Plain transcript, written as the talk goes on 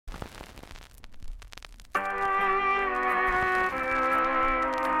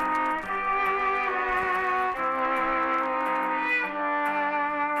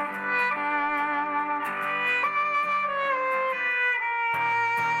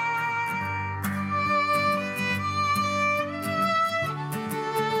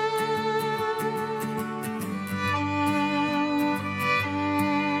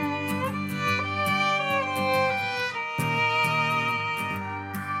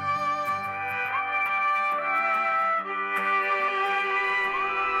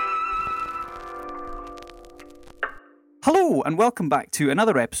Hello, and welcome back to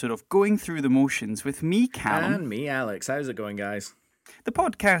another episode of Going Through the Motions with me, Callum. And me, Alex. How's it going, guys? The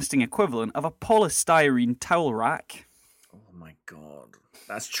podcasting equivalent of a polystyrene towel rack. Oh my god.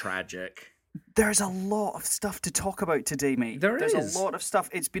 That's tragic. There's a lot of stuff to talk about today, mate. There's a lot of stuff.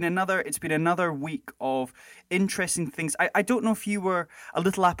 It's been another week of interesting things. I don't know if you were a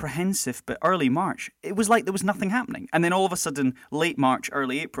little apprehensive, but early March, it was like there was nothing happening. And then all of a sudden, late March,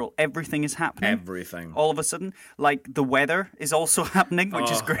 early April, everything is happening. Everything. All of a sudden, like the weather is also happening,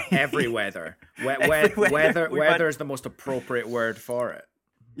 which is great. Every weather. Weather is the most appropriate word for it.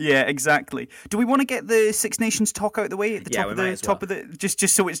 Yeah, exactly. Do we want to get the Six Nations talk out the way at the top of the just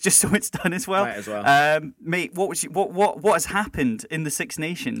so it's done as well? Might as well. Mate, what has happened in the Six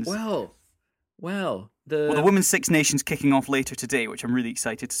Nations? Well, the Women's Six Nations kicking off later today, which I'm really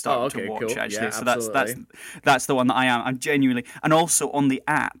excited to start to watch. Cool. Actually, yeah, so absolutely. that's the one that I'm genuinely, and also on the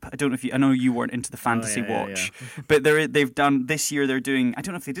app. I don't know if I know you weren't into the Fantasy Watch, but they've done this year. They're doing, I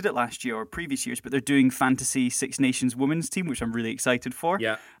don't know if they did it last year or previous years, but they're doing Fantasy Six Nations Women's Team, which I'm really excited for.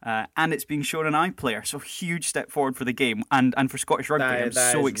 Yeah, and it's being shown on iPlayer, so huge step forward for the game and for Scottish rugby. I'm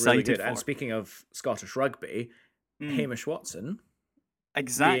so excited really for. And speaking of Scottish rugby, Hamish Watson.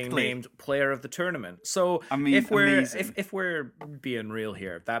 Exactly. Being named player of the tournament. So I mean, if we're being real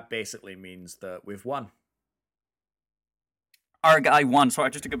here, that basically means that we've won. Our guy won. Sorry, I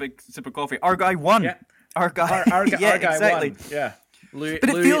just took a big sip of coffee. Our guy won. Yeah. Our guy. Our guy exactly. won. Yeah.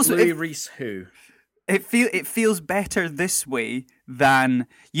 Louis Reese who? It feels better this way than,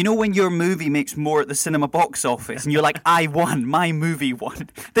 you know, when your movie makes more at the cinema box office and you're like, I won, my movie won.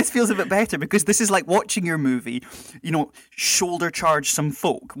 This feels a bit better because this is like watching your movie, you know, shoulder charge some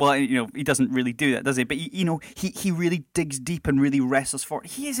folk. Well, you know, he doesn't really do that, does he? But, he really digs deep and really wrestles for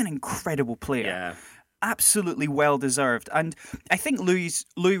it. He is an incredible player. Yeah. Absolutely well deserved. And I think Louis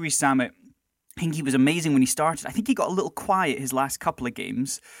Rees-Zammit, I think he was amazing when he started. I think he got a little quiet his last couple of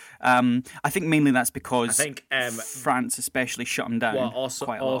games. I think mainly that's because France especially shut him down. Well,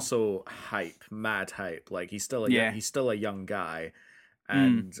 quite a lot. also hype, mad hype. Like he's still a young guy,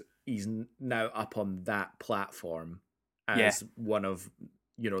 and he's now up on that platform as one of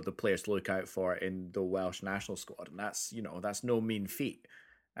the players to look out for in the Welsh national squad, and that's no mean feat.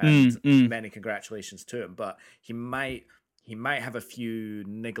 And many congratulations to him. But he might have a few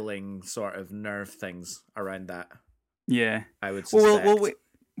niggling sort of nerve things around that. Yeah, I would suspect.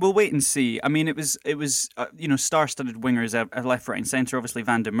 We'll wait and see. I mean, it was star-studded wingers at left, right, and centre. Obviously,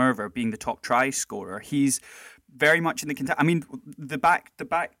 Van der Merwe being the top try scorer. He's very much in the contest. I mean, the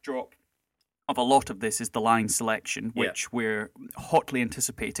backdrop of a lot of this is the line selection, which we're hotly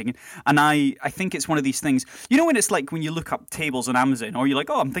anticipating. And I think it's one of these things, you know, when it's like when you look up tables on Amazon, or you're like,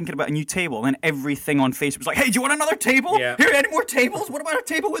 oh, I'm thinking about a new table, and everything on Facebook's like, hey, do you want another table? Yeah. Here, any more tables? What about a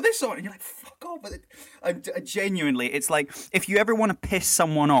table with this on? And you're like, fuck off with it. Genuinely, it's like, if you ever want to piss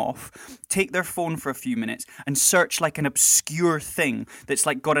someone off, take their phone for a few minutes and search like an obscure thing that's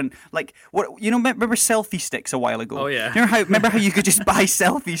like got an, like, what, remember selfie sticks a while ago? Oh, yeah. Remember how you could just buy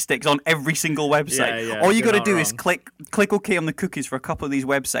selfie sticks on every single website? Yeah, all you got to do is click OK on the cookies for a couple of these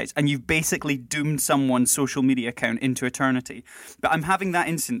websites, and you've basically doomed someone's social media account into eternity. But I'm having that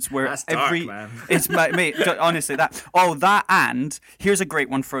instance where that's dark, man. It's mate, honestly, and here's a great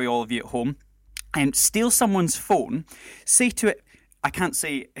one for all of you at home. And steal someone's phone, say to it, I can't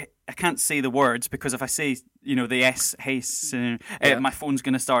say the words because if I say the S, hey, my phone's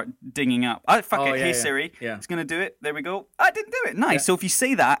going to start dinging up. Hey Siri, it's going to do it. There we go. I didn't do it. Nice. Yeah. So if you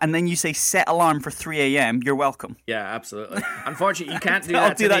say that and then you say set alarm for 3 a.m, you're welcome. Yeah, absolutely. Unfortunately, you can't do that.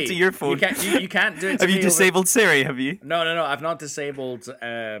 I'll do that to your phone. You can't do it. To have you disabled Siri? Have you? No. I've not disabled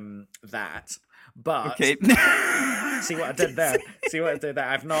that. But okay. See what I did there?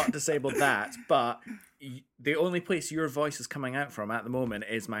 I've not disabled that, but the only place your voice is coming out from at the moment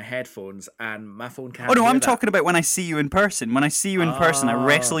is my headphones, and my phone can't. Oh no, I'm talking about when I see you in person. When I see you in person, I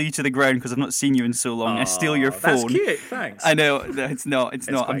wrestle you to the ground because I've not seen you in so long. I steal your phone. That's cute. Thanks. I know. No, it's not.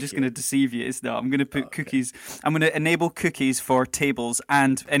 I'm just going to deceive you. It's not. I'm going to put cookies. I'm going to enable cookies for tables.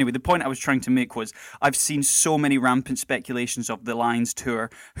 And anyway, the point I was trying to make was I've seen so many rampant speculations of the Lions tour.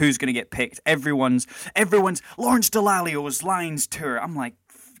 Who's going to get picked? Everyone's Lawrence Dallaglio's Lions tour. I'm like,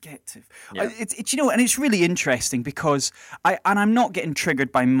 it's and it's really interesting because I'm not getting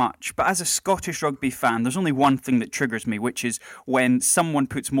triggered by much, but as a Scottish rugby fan, there's only one thing that triggers me, which is when someone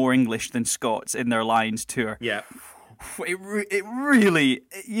puts more English than Scots in their Lions tour. Yeah. It really,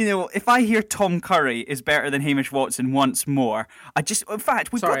 if I hear Tom Curry is better than Hamish Watson once more, in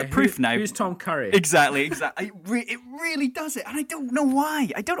fact, we've got the proof now. Who's Tom Curry? Exactly. It really does it, and I don't know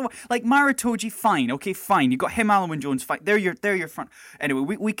why. Like Maritoji, fine, okay, fine. You got him, Alan Jones, fine. They're your front.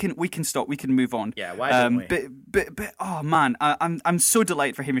 Anyway, we can stop. We can move on. Yeah, why don't we? But oh man, I'm so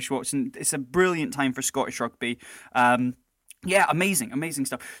delighted for Hamish Watson. It's a brilliant time for Scottish rugby. Yeah, amazing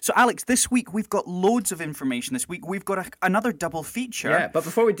stuff. So, Alex, this week we've got loads of information. This week we've got another double feature. Yeah, but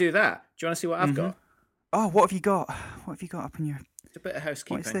before we do that, do you want to see what I've got? Oh, what have you got? What have you got up in your... It's a bit of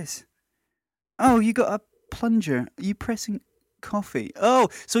housekeeping. What is this? Oh, you got a plunger. Are you pressing coffee? Oh,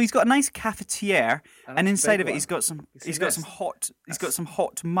 so he's got a nice cafetiere, and inside of it he's got some hot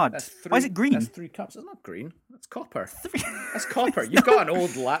mud. Why is it green? That's 3 cups. It's not green. That's copper. That's copper. You've got an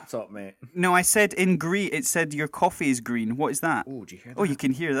old laptop, mate. No, I said in green. It said your coffee is green. What is that? Oh, do you hear that? Oh, you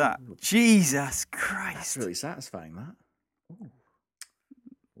can hear that. Jesus Christ. That's really satisfying, that. Ooh.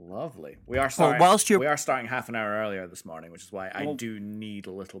 Lovely. We are starting half an hour earlier this morning, which is why I do need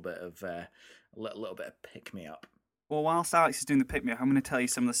a little bit of pick me up. Well, whilst Alex is doing the pick-me-up, I'm going to tell you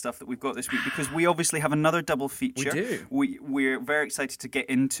some of the stuff that we've got this week, because we obviously have another double feature. We do. We're very excited to get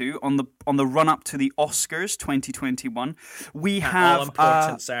into on the run-up to the Oscars 2021. We have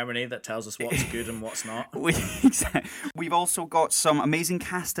all-important ceremony that tells us what's good and what's not. We've also got some amazing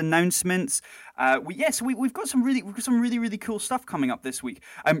cast announcements. We've got some really cool stuff coming up this week.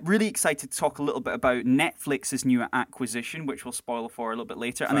 I'm really excited to talk a little bit about Netflix's new acquisition, which we'll spoil for a little bit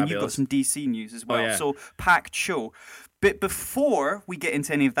later. Fabulous. And then you've got some DC news as well. Oh, yeah. So, packed show. But before we get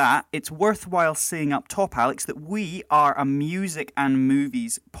into any of that, it's worthwhile saying up top, Alex, that we are a music and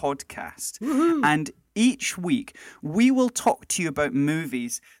movies podcast. Woohoo. And each week, we will talk to you about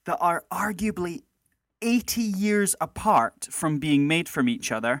movies that are arguably 80 years apart from being made from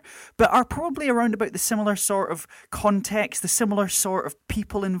each other, but are probably around about the similar sort of context, the similar sort of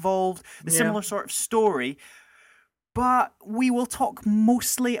people involved, the similar sort of story. But we will talk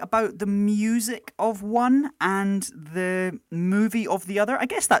mostly about the music of one and the movie of the other. I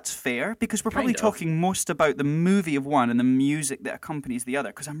guess that's fair, because we're probably talking most about the movie of one and the music that accompanies the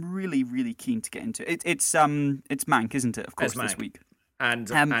other, because I'm really, really keen to get into it. It's Mank, isn't it, of course, this week. And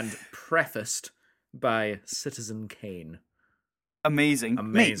prefaced by Citizen Kane. Amazing.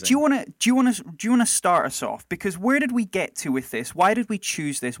 Mate, do you want to start us off? Because where did we get to with this? Why did we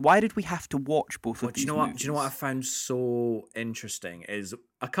choose this? Why did we have to watch both of these movies? Do you know what I found so interesting is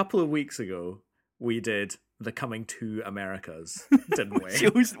a couple of weeks ago we did The Coming to Americas, didn't we?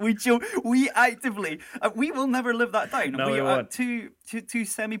 we actively we will never live that down. No, we are two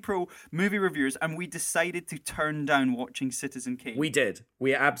semi-pro movie reviewers, and we decided to turn down watching Citizen Kane. We did.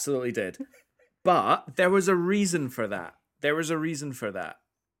 We absolutely did. But there was a reason for that.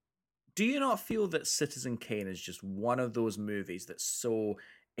 Do you not feel that Citizen Kane is just one of those movies that's so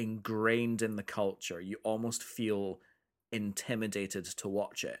ingrained in the culture, you almost feel intimidated to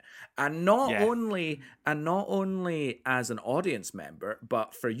watch it? And not only as an audience member,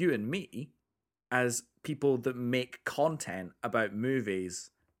 but for you and me, as people that make content about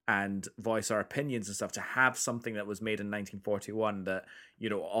movies and voice our opinions and stuff, to have something that was made in 1941 that,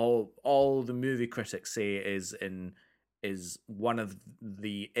 all the movie critics say is one of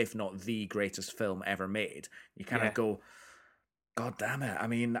the, if not the greatest film ever made. You kind of go, God damn it. I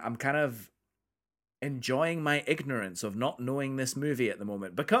mean, I'm kind of enjoying my ignorance of not knowing this movie at the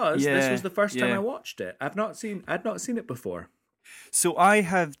moment, because this was the first time I watched it. I'd not seen it before. So I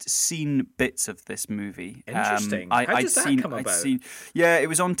have seen bits of this movie. Interesting. How did that come about? It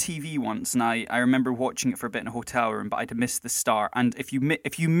was on TV once, and I remember watching it for a bit in a hotel room, but I'd missed the start. And if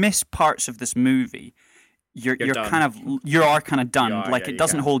you miss parts of this movie, you are kind of done. It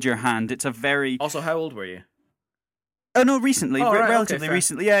doesn't hold your hand. It's a very... Also, how old were you? Oh no, recently, relatively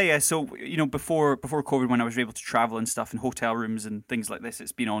recently. Yeah. So before COVID, when I was able to travel and stuff in hotel rooms and things like this,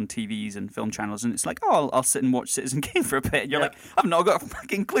 it's been on TVs and film channels, and it's like, I'll sit and watch Citizen Kane for a bit. And you're like, I've not got a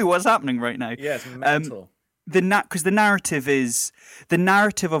fucking clue what's happening right now. Yeah, it's mental. Because the narrative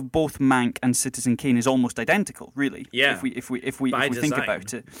of both Mank and Citizen Kane is almost identical, really. Yeah. If we think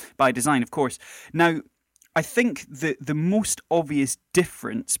about it, by design, of course. Now, I think the most obvious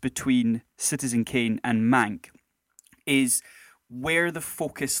difference between Citizen Kane and Mank is where the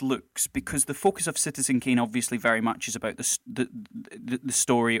focus looks, because the focus of Citizen Kane obviously very much is about the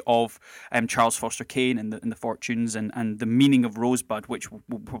story of Charles Foster Kane and the fortunes and the meaning of Rosebud, which we'll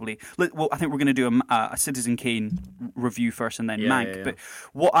probably... Well, I think we're going to do a Citizen Kane review first and then Mank. Yeah. But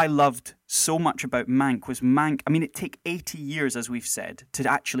what I loved so much about Mank was it took 80 years, as we've said,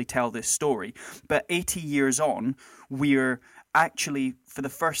 to actually tell this story. But 80 years on, we're actually, for the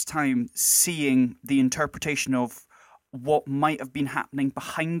first time, seeing the interpretation of what might have been happening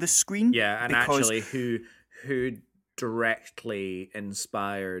behind the screen. Yeah, and actually who directly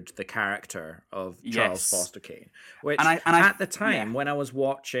inspired the character of Charles Foster Kane. Which at the time when I was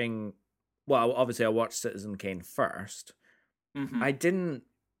watching, well, obviously I watched Citizen Kane first. Mm-hmm. I didn't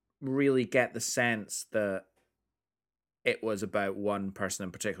really get the sense that it was about one person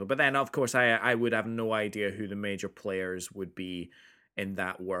in particular. But then, of course, I would have no idea who the major players would be in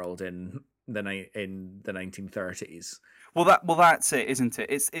that world in the 1930s. Well, that's it, isn't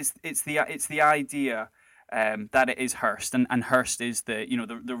it? It's the idea that it is Hearst, and Hearst is the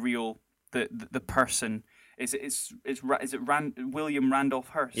real the person. Is it William Randolph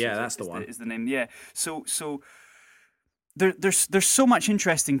Hearst? Yeah, that's the one. Is the name? Yeah. So there's so much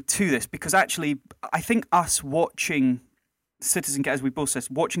interesting to this, because actually I think us watching Citizen Kane, as we both said,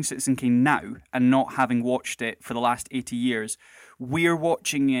 watching Citizen Kane now and not having watched it for the last 80 years, we're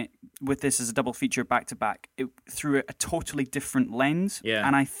watching it with this as a double feature back to back through a totally different lens. Yeah.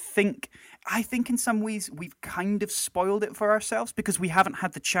 And I think in some ways we've kind of spoiled it for ourselves, because we haven't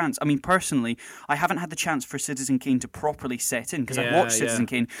had the chance. I mean, personally, I haven't had the chance for Citizen Kane to properly set in, because I watched Citizen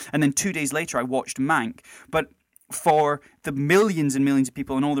Kane and then 2 days later I watched Mank. But for the millions and millions of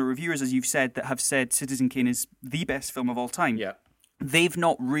people and all the reviewers, as you've said, that have said Citizen Kane is the best film of all time, they've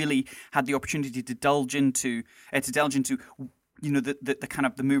not really had the opportunity to delve into the kind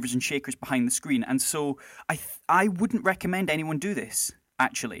of the movers and shakers behind the screen. And so I wouldn't recommend anyone do this.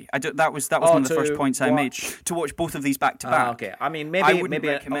 Actually, that was one of the first points I made, to watch both of these back to back. Okay, I mean maybe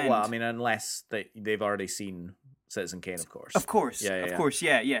recommend. Well, I mean, unless they've already seen Citizen Kane, of course. Of course.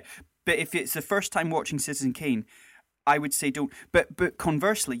 But if it's the first time watching Citizen Kane, I would say don't. But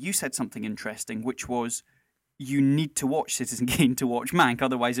conversely, you said something interesting, which was you need to watch Citizen Kane to watch Mank,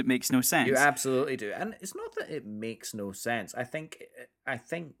 otherwise it makes no sense. You absolutely do. And it's not that it makes no sense. I think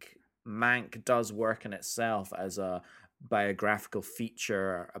Mank does work in itself as a biographical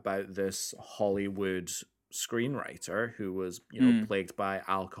feature about this Hollywood screenwriter who was, plagued by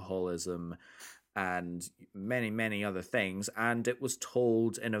alcoholism and many, many other things, and it was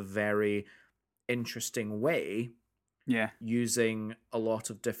told in a very interesting way, using a lot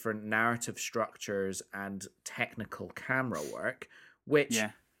of different narrative structures and technical camera work, which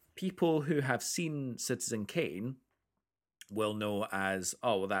people who have seen Citizen Kane will know as,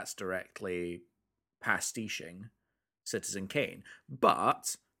 oh, well, that's directly pastiching Citizen Kane.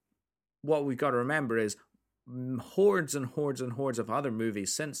 But what we've got to remember is hordes and hordes and hordes of other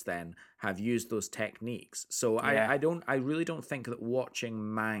movies since then have used those techniques. So I really don't think that watching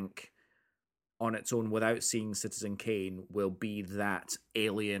Mank on its own without seeing Citizen Kane will be that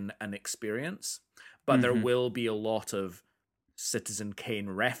alien an experience. But there will be a lot of Citizen Kane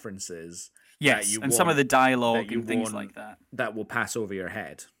references. Yes, and some of the dialogue and things like that. That will pass over your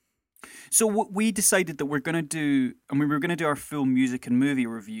head. So what we decided that we're going to do, and we were going to do our full music and movie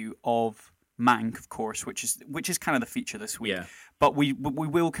review of Mank, of course, which is kind of the feature this week. Yeah. But we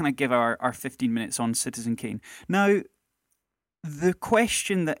will kind of give our 15 minutes on Citizen Kane. Now, the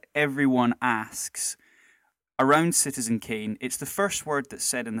question that everyone asks around Citizen Kane, it's the first word that's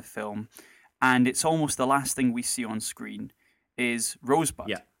said in the film, and it's almost the last thing we see on screen, is Rosebud.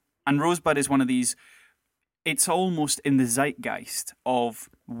 Yeah. And Rosebud is one of these, it's almost in the zeitgeist of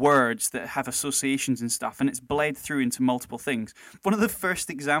words that have associations and stuff, and it's bled through into multiple things. One of the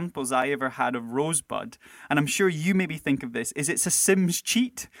first examples I ever had of Rosebud, and I'm sure you maybe think of this, is it's a Sims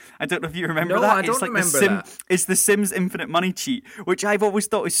cheat. I don't know if you remember that. No, I don't remember that. It's the Sims Infinite Money cheat, which I've always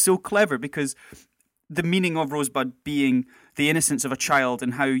thought is so clever, because the meaning of Rosebud being the innocence of a child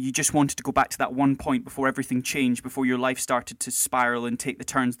and how you just wanted to go back to that one point before everything changed, before your life started to spiral and take the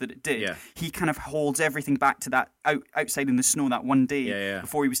turns that it did. Yeah. He kind of holds everything back to that outside in the snow that one day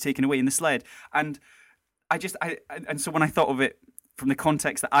before he was taken away in the sled. And so when I thought of it from the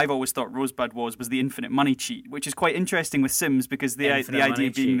context that I've always thought Rosebud was the infinite money cheat, which is quite interesting with Sims, because the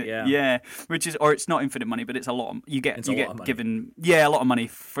idea being that, which is, or it's not infinite money, but it's a lot. You get given a lot of money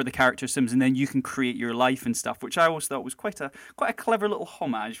for the character Sims, and then you can create your life and stuff, which I always thought was quite a clever little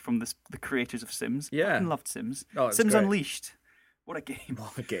homage from the creators of Sims. Yeah, I loved Sims. Sims great. Unleashed. What a game!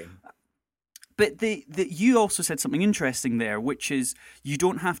 What a game! But you also said something interesting there, which is you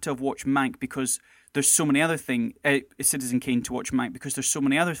don't have to have watched Mank because there's so many other things, Citizen Kane to watch Mank, because there's so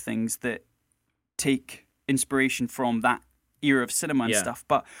many other things that take inspiration from that era of cinema and stuff.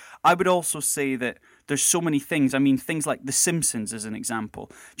 But I would also say that there's so many things. I mean, things like The Simpsons as an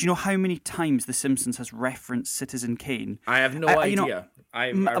example. Do you know how many times The Simpsons has referenced Citizen Kane? I have no idea.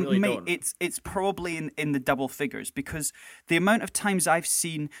 I really don't. It's probably in the double figures, because the amount of times I've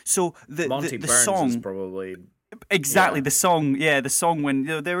seen. So Monty the Burns song is probably Exactly, the song, the song when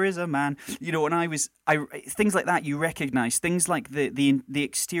there is a man, and I things like that you recognize, things like the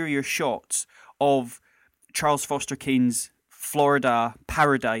exterior shots of Charles Foster Kane's Florida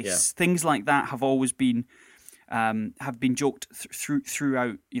paradise, things like that have always been joked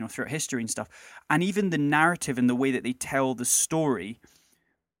throughout history and stuff, and even the narrative and the way that they tell the story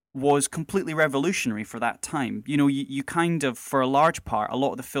was completely revolutionary for that time. You kind of, for a large part, a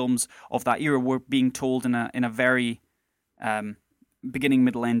lot of the films of that era were being told in a very beginning,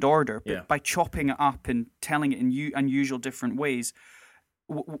 middle, end order, but by chopping it up and telling it in unusual different ways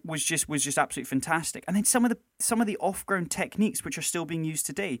was just absolutely fantastic. And then some of the off-ground techniques which are still being used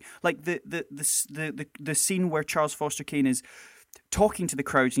today, like the scene where Charles Foster Kane is talking to the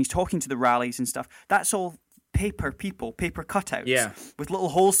crowds and he's talking to the rallies and stuff. That's all paper cutouts with little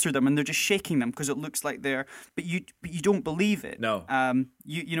holes through them, and they're just shaking them because it looks like they're. But you don't believe it. No.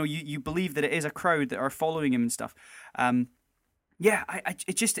 You believe that it is a crowd that are following him and stuff.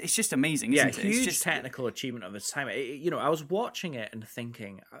 It's just amazing. Isn't it? Huge it's just technical achievement of its time. I was watching it and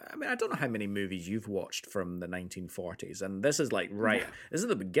thinking. I mean, I don't know how many movies you've watched from the 1940s, and this is this is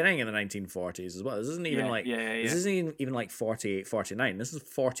the beginning of the 1940s as well. This isn't even this isn't even like 48, 49. This is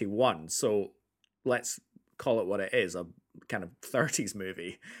 41. So let's call it what it is, a kind of 30s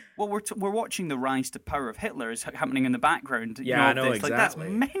movie. Well, we're watching the rise to power of Hitler is happening in the background. I know, exactly. Like, that's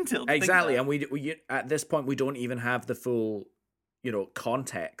mental. Exactly, and we at this point we don't even have the full,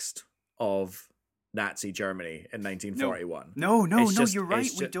 context of Nazi Germany in 1941. No, you're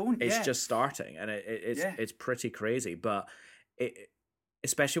right. We don't. It's just starting, and it's pretty crazy. But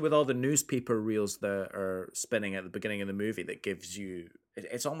especially with all the newspaper reels that are spinning at the beginning of the movie, that gives you.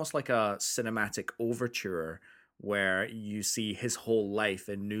 It's almost like a cinematic overture where you see his whole life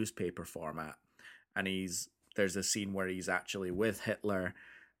in newspaper format, and there's a scene where he's actually with Hitler,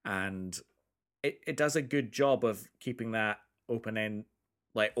 and it does a good job of keeping that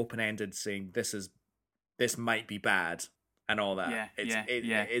open-ended, saying this might be bad and all that.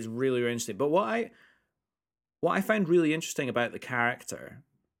 It's really, really interesting. But what I find really interesting about the character,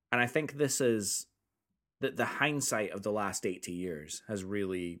 and I think this is the hindsight of the last 80 years has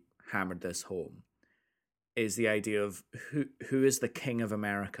really hammered this home, is the idea of who is the king of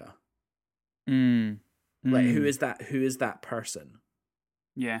America. Like, who is that person?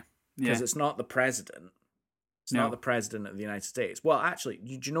 Because it's not the president. It's not the president of the United States. Well, actually,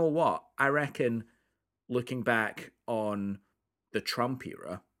 do you know what? I reckon, looking back on the Trump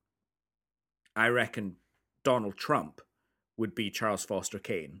era, I reckon Donald Trump would be Charles Foster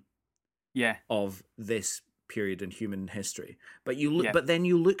Kane. Of this period in human history. But but then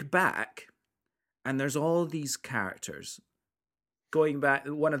you look back, and there's all these characters. Going back,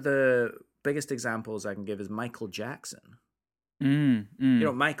 one of the biggest examples I can give is Michael Jackson.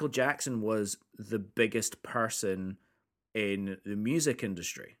 Michael Jackson was the biggest person in the music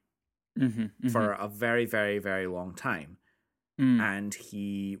industry for a very, very, very long time. And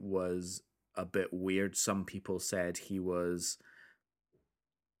he was a bit weird. Some people said he was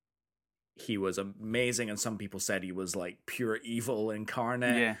amazing, and some people said he was like pure evil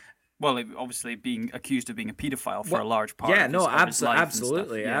incarnate. Well, obviously being accused of being a pedophile for a large part.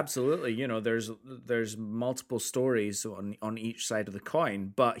 Absolutely. There's multiple stories on each side of the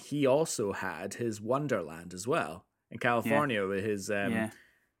coin, but he also had his Wonderland as well in California with his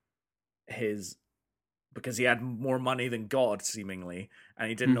because he had more money than God seemingly, and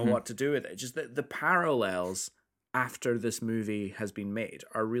he didn't know what to do with it. Just the parallels after this movie has been made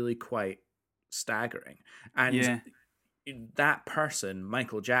are really quite staggering, and that person,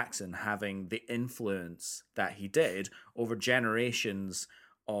 Michael Jackson, having the influence that he did over generations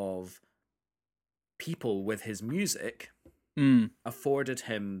of people with his music afforded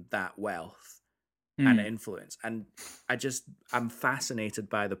him that wealth and influence. And I'm fascinated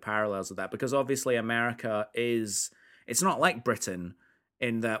by the parallels of that, because obviously America it's not like Britain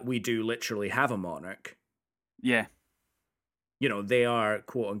in that we do literally have a monarch. They are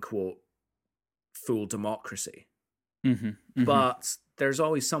quote unquote full democracy. But there's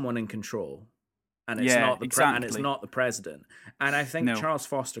always someone in control, and it's not the president. And I think Charles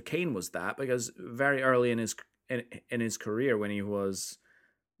Foster Kane was that, because very early in his career, when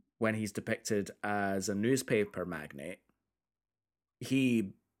he's depicted as a newspaper magnate,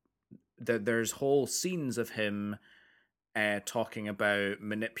 there's whole scenes of him talking about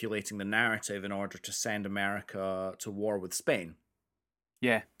manipulating the narrative in order to send America to war with Spain.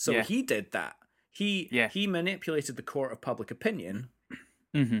 He did that. He manipulated the court of public opinion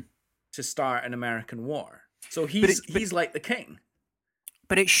to start an American war. So he's like the king.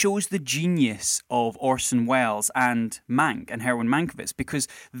 But it shows the genius of Orson Welles and Mank and Herman Mankiewicz, because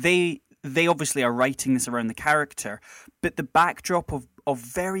they they obviously are writing this around the character, but the backdrop of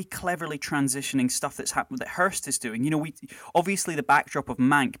very cleverly transitioning stuff that's happened that Hearst is doing. We obviously the backdrop of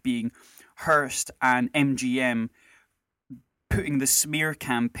Mank being Hearst and MGM putting the smear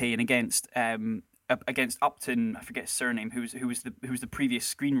campaign against Upton. I forget his surname. Who was the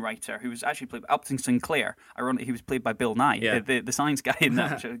previous screenwriter, who was actually played by Upton Sinclair. Ironically, he was played by Bill Nye, the science guy in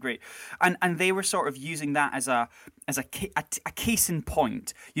that, which was great. And they were sort of using that as a case in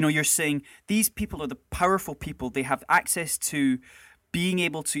point. You're saying these people are the powerful people. They have access to being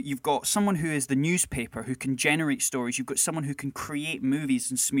able to, you've got someone who is the newspaper who can generate stories. You've got someone who can create movies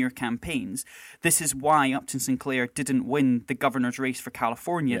and smear campaigns. This is why Upton Sinclair didn't win the governor's race for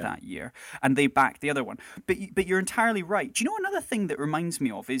California that year, and they backed the other one. But you're entirely right. Do you know another thing that reminds me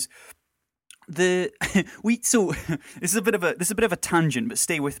of is so this is a bit of a tangent, but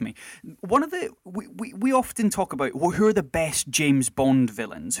stay with me. We often talk about who are the best James Bond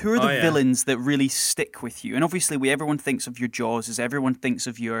villains, who are the villains that really stick with you, and obviously everyone thinks of your Jawses, everyone thinks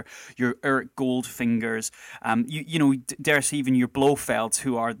of your Eric Goldfingers, dare I say even your Blofelds,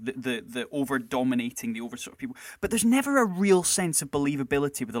 who are the over dominating, the over sort of people. But there's never a real sense of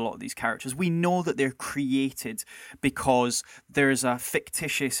believability with a lot of these characters. We know that they're created because there's a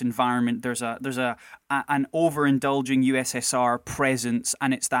fictitious environment, there's an overindulging USSR presence,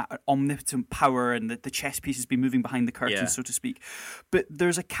 and it's that omnipotent power, and the chess piece has been moving behind the curtain, so to speak. But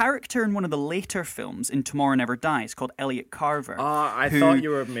there's a character in one of the later films in Tomorrow Never Dies called Elliot Carver. I thought you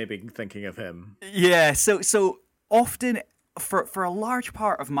were maybe thinking of him. Yeah, so often, for a large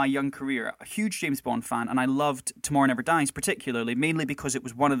part of my young career, a huge James Bond fan, and I loved Tomorrow Never Dies particularly, mainly because it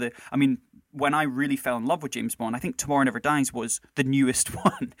was one of the, when I really fell in love with James Bond, I think Tomorrow Never Dies was the newest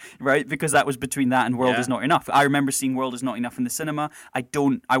one, right? Because that was between that and World Is Not Enough. I remember seeing World Is Not Enough in the cinema.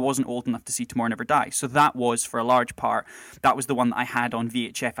 I wasn't old enough to see Tomorrow Never Dies. So that was, for a large part, that was the one that I had on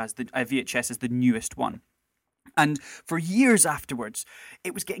VHS as the newest one. And for years afterwards,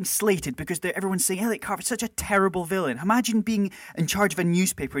 it was getting slated because everyone's saying, Elliot Carver's such a terrible villain. Imagine being in charge of a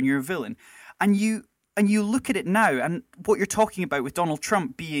newspaper and you're a villain. And you look at it now, and what you're talking about with Donald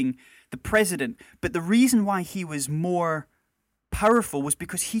Trump being the president, but the reason why he was more powerful was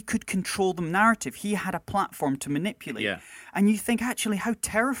because he could control the narrative. He had a platform to manipulate. Yeah. And you think, actually, how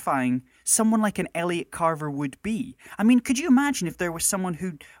terrifying someone like an Elliot Carver would be. Could you imagine if there was someone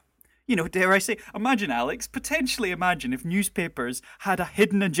who, dare I say, potentially imagine if newspapers had a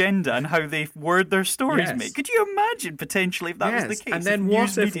hidden agenda and how they word their stories, mate. Could you imagine potentially if that was the case? And then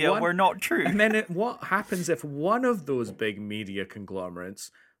news media were not true? And then what happens if one of those big media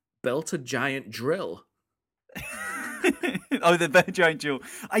conglomerates built a giant drill? The giant drill.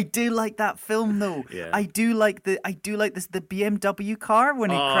 I do like that film though. Yeah. I do like the BMW car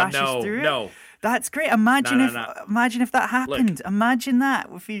when it crashes through it. No. That's great. Imagine if that happened. Look, imagine that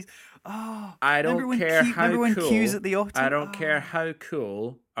if he's I don't care how cool. Q's at the auto? I don't care how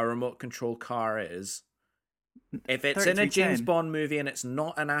cool a remote control car is. If it's in a James Bond movie and it's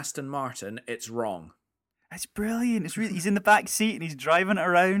not an Aston Martin, it's wrong. It's brilliant. It's really, he's in the back seat and he's driving it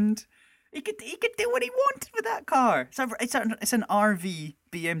around. He could do what he wanted with that car. It's an RV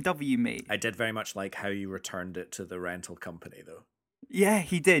BMW, mate. I did very much like how you returned it to the rental company, though. Yeah,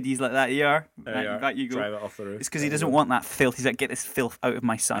 he did. He's like that. Back you go. Drive it off the roof. It's because he doesn't want that filth. He's like, get this filth out of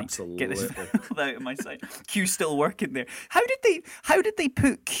my sight. Absolutely. Get this filth out of my sight. Q's still working there. How did they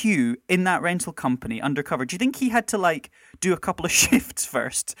put Q in that rental company undercover? Do you think he had to do a couple of shifts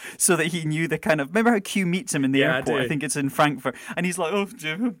first so that he knew the kind of? Remember how Q meets him in the airport? I think it's in Frankfurt, and he's like,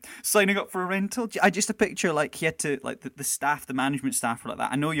 signing up for a rental. I just a picture he had to the staff, the management staff were like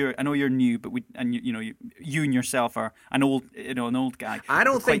that. I know you're new, but you and yourself are an old guy. I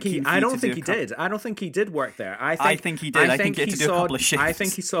don't think he did. I don't think he did work there. I think he did. I think he had to do a couple of shifts. I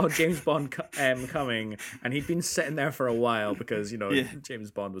think he saw James Bond coming, and he'd been sitting there for a while because James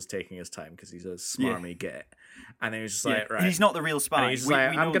Bond was taking his time because he's a smarmy git, and then he was just like, right, and he's not the real spy. And he's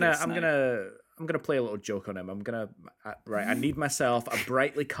I'm gonna play a little joke on him. I need myself a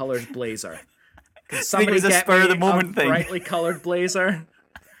brightly coloured blazer. Can somebody get me a brightly coloured blazer?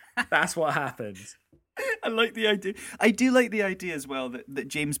 That's what happens. I like the idea. I do like the idea as well that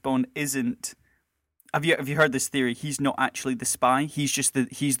James Bond isn't. Have you heard this theory? He's not actually the spy. He's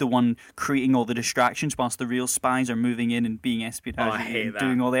the one creating all the distractions whilst the real spies are moving in and being espionage and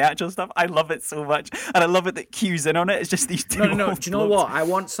doing all the actual stuff. I love it so much, and I love it that Q's in on it. It's just these two. No. Do you know what? I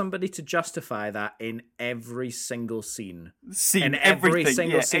want somebody to justify that in every single scene. In every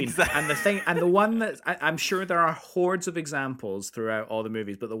single scene. Exactly. And the one that I'm sure there are hordes of examples throughout all the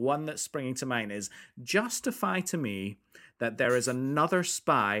movies, but the one that's springing to mind is justify to me that there is another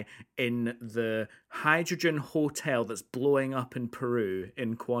spy in the hydrogen hotel that's blowing up in Peru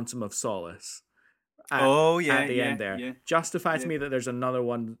in Quantum of Solace. At the end there. Yeah. Justify to me that there's another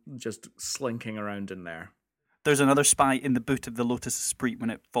one just slinking around in there. There's another spy in the boot of the Lotus Esprit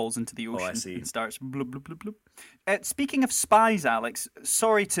when it falls into the ocean. I see. And starts blub, blub, blub, blub. Speaking of spies, Alex,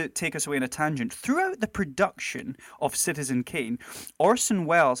 sorry to take us away on a tangent. Throughout the production of Citizen Kane, Orson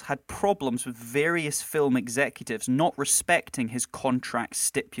Welles had problems with various film executives not respecting his contract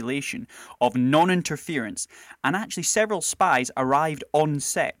stipulation of non-interference, and actually several spies arrived on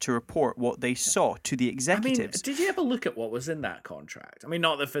set to report what they saw to the executives. Did you ever look at what was in that contract? I mean,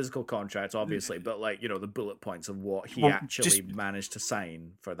 not the physical contract, obviously, but the bullet points of what he actually managed to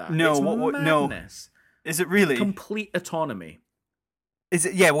sign for that. No, it's madness. No. Is it really? Complete autonomy. Is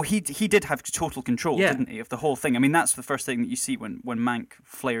it? Yeah, well, he did have total control, didn't he, of the whole thing? I mean, that's the first thing that you see when Mank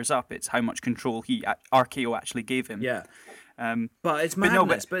flares up. It's how much control RKO actually gave him. Yeah. But it's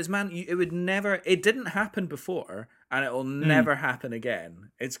madness. But it would never... It didn't happen before, and it will never happen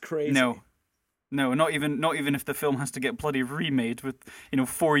again. It's crazy. No, not even if the film has to get bloody remade with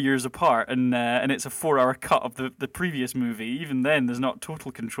 4 years apart, and it's a 4-hour cut of the previous movie. Even then, there's not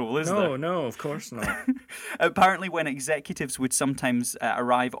total control, is there? No, of course not. Apparently, when executives would sometimes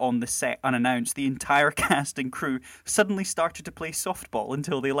arrive on the set unannounced, the entire cast and crew suddenly started to play softball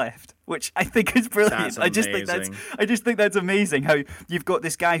until they left, which I think is brilliant. I just think that's amazing how you've got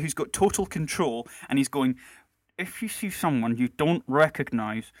this guy who's got total control, and he's going, if you see someone you don't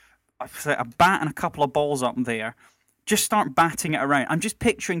recognise, a bat and a couple of balls up there, just start batting it around. I'm just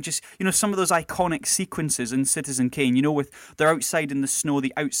picturing some of those iconic sequences in Citizen Kane, with they're outside in the snow,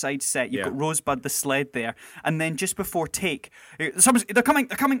 the outside set, you've got Rosebud the sled there, and then just before take, they're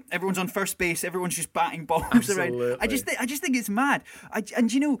coming, everyone's on first base, everyone's just batting balls around. I just think it's mad.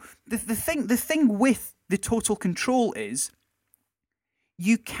 The thing with the total control is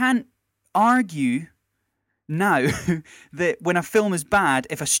you can't argue now that when a film is bad,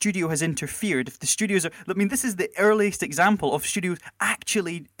 if a studio has interfered, if the studios are... I mean, this is the earliest example of studios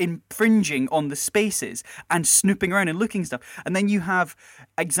actually infringing on the spaces and snooping around and looking stuff. And then you have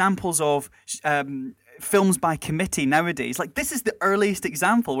examples of films by committee nowadays. Like, this is the earliest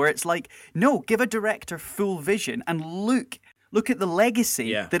example where it's like, no, give a director full vision and look at the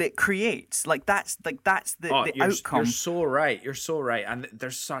legacy that it creates. That's the outcome. You're so right. And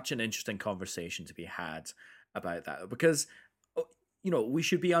there's such an interesting conversation to be had about that, because we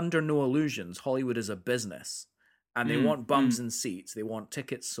should be under no illusions. Hollywood is a business, and they want bums in seats. They want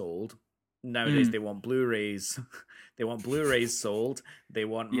tickets sold. Nowadays, they want Blu-rays. They want Blu-rays sold. They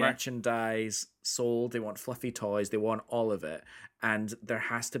want merchandise sold. They want fluffy toys. They want all of it, and there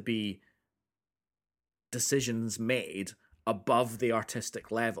has to be decisions made above the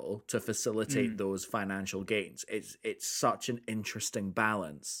artistic level to facilitate those financial gains. It's such an interesting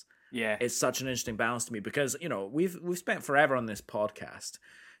balance. Yeah, it's such an interesting balance to me, because we've spent forever on this podcast,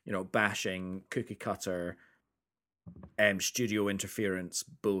 bashing cookie cutter, studio interference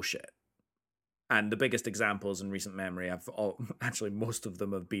bullshit, and the biggest examples in recent memory, most of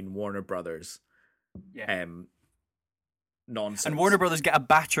them have been Warner Brothers. Yeah. Nonsense. And Warner Brothers get a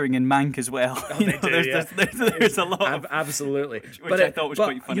battering in Mank as well. There's a lot. Absolutely. Which I thought was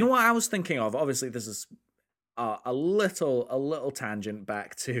quite funny. You know what I was thinking of? Obviously, this is a little tangent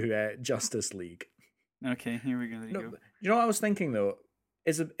back to Justice League. Okay, here we go. There you go. You know what I was thinking though?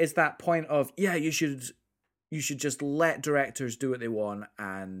 Is that point of you should just let directors do what they want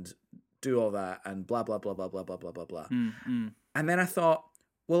and do all that and blah blah blah blah blah blah blah blah blah. And then I thought,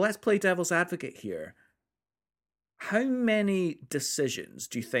 well, let's play devil's advocate here. How many decisions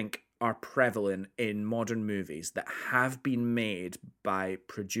do you think are prevalent in modern movies that have been made by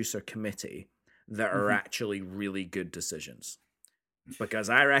producer committee that are actually really good decisions? Because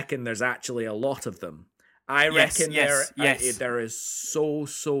I reckon there's actually a lot of them. I reckon there is so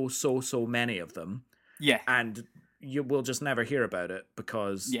many of them. Yeah. And you will just never hear about it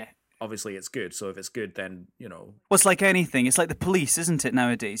because obviously it's good. So if it's good, then, Well, it's like anything. It's like the police, isn't it,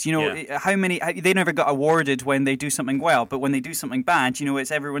 nowadays? How many... They never got awarded when they do something well, but when they do something bad, it's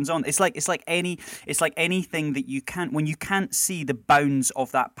everyone's on. It's like anything that you can't... When you can't see the bounds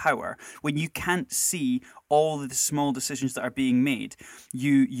of that power, when you can't see all the small decisions that are being made,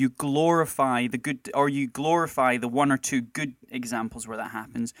 you glorify the good, or you glorify the one or two good examples where that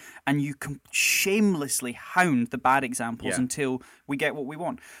happens, and you shamelessly hound the bad examples until we get what we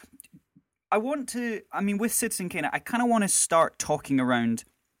want. With Citizen Kane, I kind of want to start talking around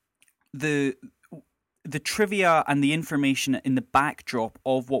the trivia and the information in the backdrop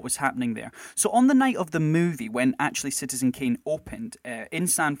of what was happening there. So on the night of the movie, when actually Citizen Kane opened in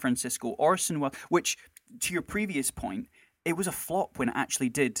San Francisco, Orson Welles, which, to your previous point, it was a flop when it actually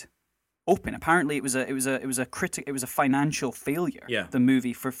did open. Apparently, it was a financial failure. Yeah. The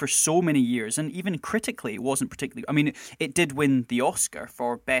movie for so many years, and even critically, it wasn't particularly. I mean, it did win the Oscar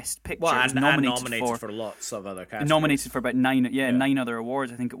for Best Picture. Well, it was nominated for lots of other categories. Nominated for about nine other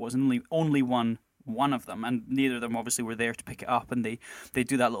awards. I think it was only won one of them, and neither of them obviously were there to pick it up, and they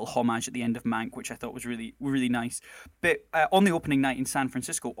do that little homage at the end of Mank, which I thought was really, really nice. But on the opening night in San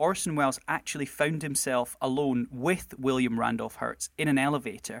Francisco, Orson Welles actually found himself alone with William Randolph Hearst in an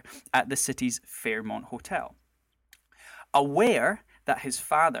elevator at the city's Fairmont Hotel. Aware that his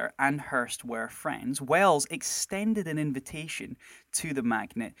father and Hearst were friends, Welles extended an invitation to the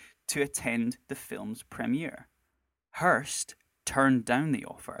magnate to attend the film's premiere. Hearst turned down the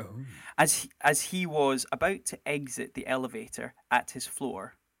offer. Oh. As he was about to exit the elevator at his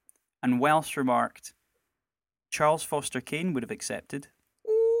floor, and Welles remarked, "Charles Foster Kane would have accepted."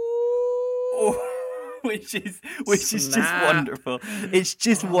 Oh, which is just wonderful. It's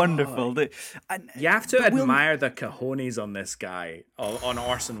just wonderful. You have to admire the cojones on this guy, on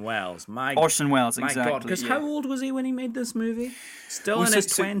Orson Welles. Orson Welles, exactly. My God, because how old was he when he made this movie? Still in his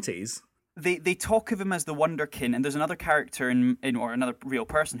 20s. They talk of him as the Wonderkin, and there's another character in or another real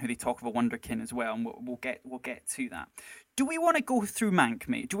person who they talk of a Wonderkin as well, and we'll get to that. Do we want to go through Mank,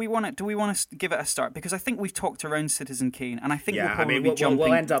 mate? Do we want to give it a start? Because I think we've talked around Citizen Kane, and I think we'll probably be jumping.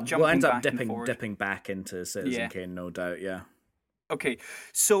 We'll end up dipping back into Citizen Kane, no doubt. Yeah. Okay,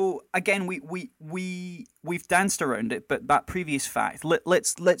 so again, we've danced around it, but that previous fact.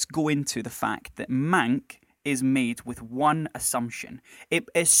 Let's go into the fact that Mank is made with one assumption. It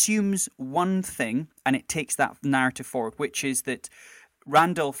assumes one thing, and it takes that narrative forward, which is that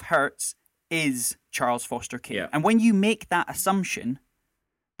Randolph Hearst is Charles Foster Kane. Yeah. And when you make that assumption,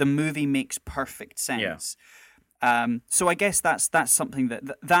 the movie makes perfect sense. Yeah. So I guess that's something that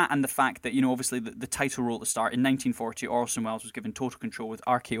and the fact that, obviously the title role at the start, in 1940, Orson Welles was given total control with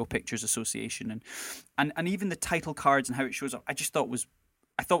RKO Pictures Association, and even the title cards and how it shows up, I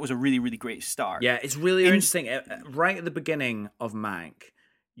thought was a really, really great start. Yeah, it's really interesting. Right at the beginning of Mank,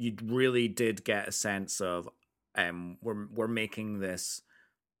 you really did get a sense of we're making this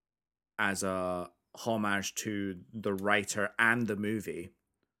as a homage to the writer and the movie.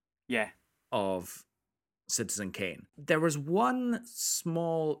 Yeah. Of Citizen Kane. There was one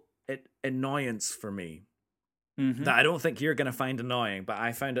small annoyance for me that I don't think you're going to find annoying, but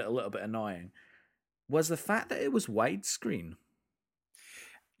I found it a little bit annoying. Was the fact that it was widescreen.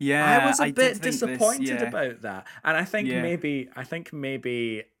 Yeah, I was a bit disappointed about that, and I think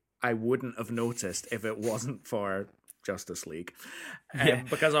maybe I wouldn't have noticed if it wasn't for Justice League,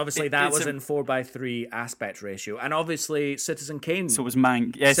 because obviously that was in 4:3 aspect ratio, and obviously Citizen Kane. So was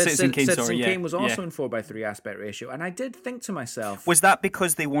Mank. Yeah, Citizen Kane. Citizen Kane was also in 4:3 aspect ratio, and I did think to myself, was that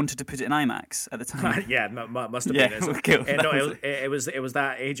because they wanted to put it in IMAX at the time? Yeah, must have been. It was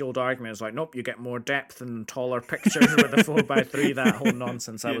that age-old argument. It's like, nope, you get more depth and taller pictures with the 4:3. That whole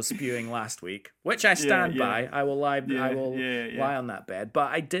nonsense I was spewing last week, which I stand by. I will lie. I will lie on that bed.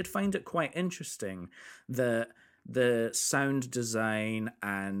 But I did find it quite interesting that the sound design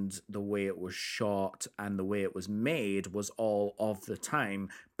and the way it was shot and the way it was made was all of the time,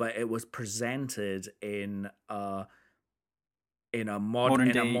 but it was presented in a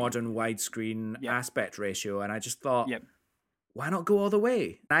modern widescreen aspect ratio, and I just thought, why not go all the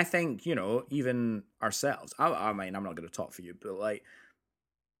way? And I think, even ourselves, I mean, I'm not going to talk for you, but like,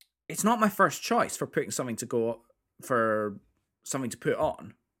 it's not my first choice for putting something to put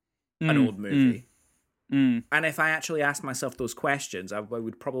on an old movie. And if I actually asked myself those questions, I'd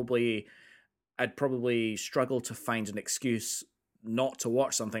probably struggle to find an excuse not to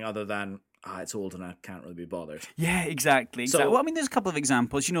watch something other than it's old and I can't really be bothered. Yeah, exactly. So, well, I mean, there's a couple of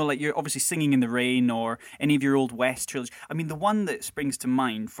examples. Like you're obviously Singing in the Rain or any of your old West trilogy. I mean, the one that springs to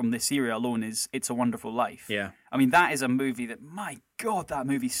mind from this era alone is It's a Wonderful Life. Yeah. I mean, that is a movie that, my God, that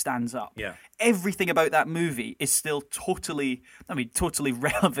movie stands up. Yeah. Everything about that movie is still totally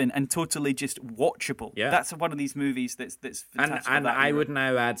relevant and totally just watchable. Yeah. That's one of these movies that's fantastic. And I would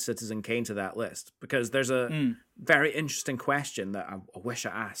now add Citizen Kane to that list because there's a very interesting question that I wish I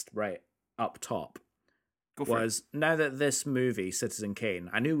asked right up top. Now that this movie, Citizen Kane,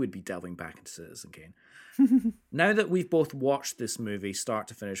 I knew we'd be delving back into Citizen Kane. Now that we've both watched this movie start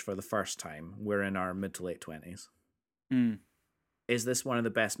to finish for the first time, we're in our mid to late 20s. Is this one of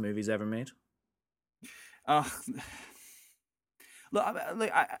the best movies ever made? Look,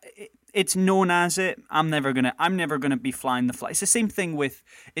 it's known as it. I'm never gonna be flying the flag. It's the same thing with.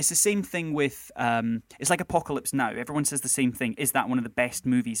 It's like Apocalypse Now. Everyone says the same thing. Is that one of the best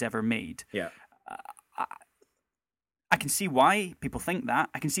movies ever made? Yeah. I can see why people think that.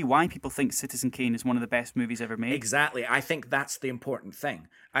 I can see why people think Citizen Kane is one of the best movies ever made. Exactly. I think that's the important thing.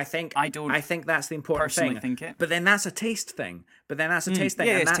 I think that's the important personally thing. Think it. But then that's a taste thing. And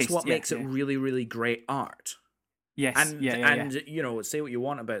that's what makes it really, really great art. Yes. And you know, say what you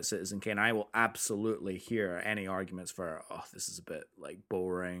want about Citizen Kane, I will absolutely hear any arguments for, oh, this is a bit like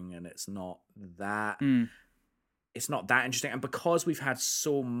boring and it's not that it's not that interesting. And because we've had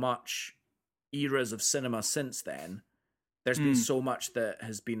so much eras of cinema since then, there's been so much that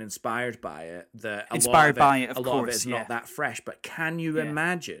has been inspired by it that a lot of it is not that fresh. But can you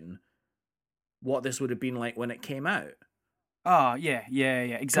imagine what this would have been like when it came out? Oh, yeah,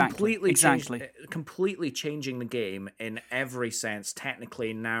 exactly. Completely changing the game in every sense,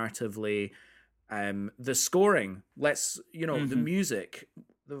 technically, narratively, the scoring. The music,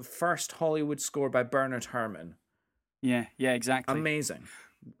 the first Hollywood score by Bernard Herrmann. Yeah, exactly. Amazing.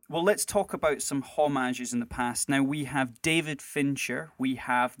 Well, let's talk about some homages in the past. Now, we have David Fincher. We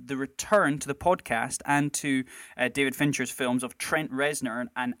have the return to the podcast and to David Fincher's films of Trent Reznor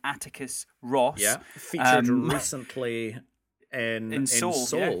and Atticus Ross. Yeah, featured recently in Soul.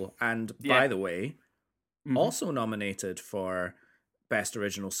 Yeah. And by the way, also nominated for Best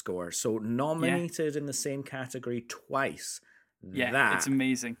Original Score. So nominated in the same category twice. Yeah, it's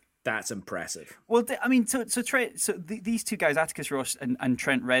amazing. That's impressive. Well, I mean, these two guys, Atticus Ross and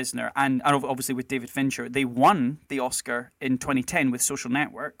Trent Reznor, and obviously with David Fincher, they won the Oscar in 2010 with Social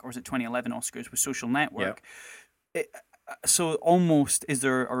Network, or was it 2011 Oscars with Social Network? Yeah. So almost is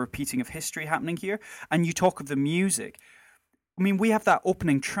there a repeating of history happening here? And you talk of the music. I mean, we have that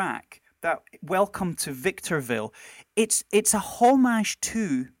opening track, that Welcome to Victorville. It's a homage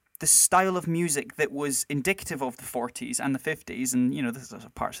to the style of music that was indicative of the 40s and the 50s, and there's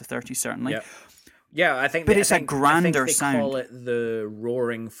parts of the 30s certainly. Yeah, I think. But it's a grander sound. They call it the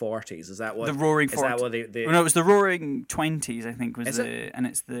Roaring 40s. Is that what? The Roaring 40s. Is that what they? No, it was the Roaring 20s. I think was the. And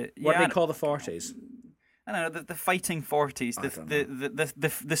it's the. What do they call the 40s? I don't know, the fighting 40s,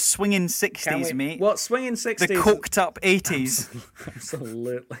 the swinging 60s, mate. What swinging 60s? The coked up 80s.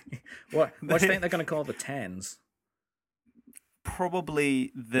 Absolutely. What do you think they're going to call the 10s?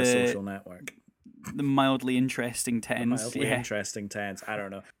 Probably the Social Network, the mildly interesting 10s. Interesting 10s. I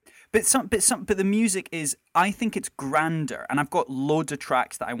don't know. But the music is, I think it's grander, and I've got loads of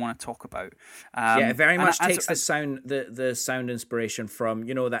tracks that I want to talk about. It very much takes the sound inspiration from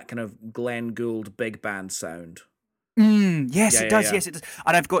that kind of Glenn Gould big band sound. Yes, it does. Yeah. Yes, it does.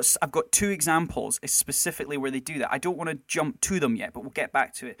 And I've got two examples specifically where they do that. I don't want to jump to them yet, but we'll get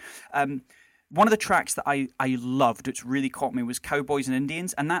back to it. One of the tracks that I loved, which really caught me, was Cowboys and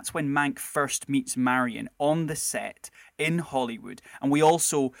Indians. And that's when Mank first meets Marion on the set in Hollywood. And we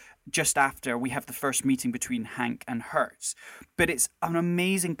also, just after, we have the first meeting between Hank and Hertz. But it's an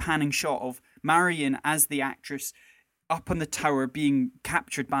amazing panning shot of Marion as the actress up on the tower being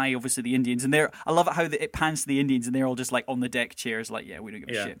captured by, obviously, the Indians. And I love it how it pans to the Indians and they're all just like on the deck chairs, like, we don't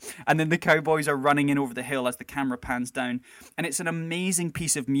give a shit. And then the cowboys are running in over the hill as the camera pans down. And it's an amazing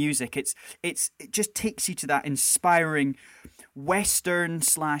piece of music. It just takes you to that inspiring Western /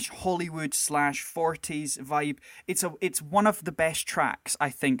 Hollywood / 40s vibe. It's one of the best tracks, I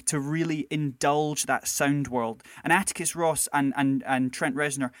think, to really indulge that sound world. And Atticus Ross and Trent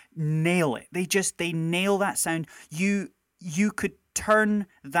Reznor nail it. They nail that sound. You could turn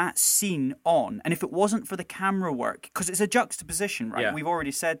that scene on, and if it wasn't for the camera work, because it's a juxtaposition, right? Yeah. We've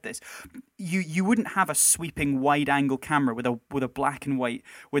already said this. You wouldn't have a sweeping wide angle camera with a black and white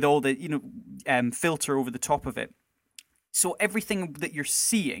with all the filter over the top of it. So everything that you're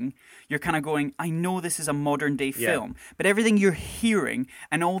seeing, you're kind of going, I know this is a modern day film, but everything you're hearing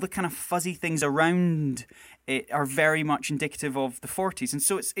and all the kind of fuzzy things around it are very much indicative of the 40s. And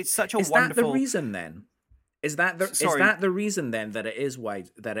so it's such a wonderful. Is that the reason then? Is that the reason then that it is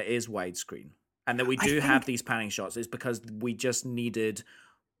widescreen and that we do have these panning shots? Is because we just needed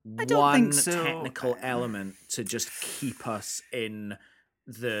one technical element to just keep us in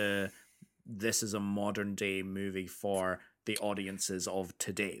this is a modern day movie for the audiences of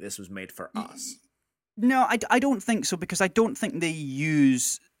today. This was made for us. No, I don't think so, because I don't think they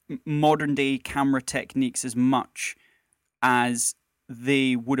use modern day camera techniques as much as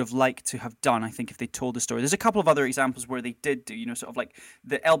they would have liked to have done, I think, if they told the story. There's a couple of other examples where they did do, sort of like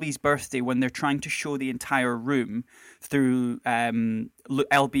the LB's birthday, when they're trying to show the entire room through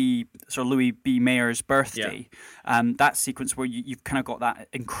LB, so Louis B. Mayer's birthday. Yeah. That sequence where you've kind of got that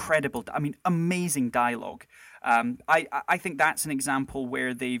incredible, amazing dialogue. I think that's an example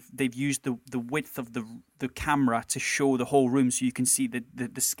where they've used the width of the camera to show the whole room, so you can see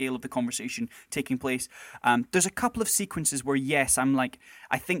the scale of the conversation taking place. There's a couple of sequences where, yes,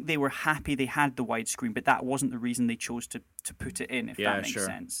 I think they were happy they had the widescreen, but that wasn't the reason they chose to put it in, if that makes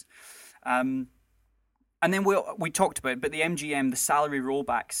sense. And then we talked about it, but the MGM, the salary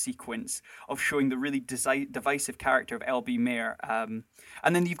rollback sequence of showing the really divisive character of L.B. Mayer. And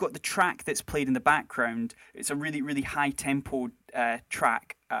then you've got the track that's played in the background. It's a really, really high-tempo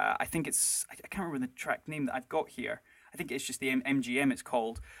track. I think I can't remember the track name that I've got here. I think it's just the MGM it's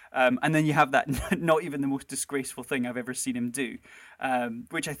called. And then you have that not even the most disgraceful thing I've ever seen him do,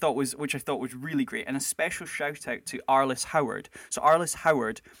 which I thought was really great. And a special shout out to Arliss Howard. So Arliss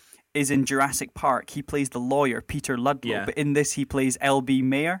Howard is in Jurassic Park. He plays the lawyer, Peter Ludlow, but in this he plays L.B.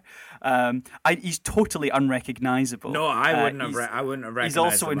 Mayer. He's totally unrecognizable. No, I wouldn't have recognized He's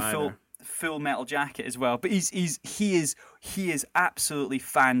also him in Full Metal Jacket as well, but he is absolutely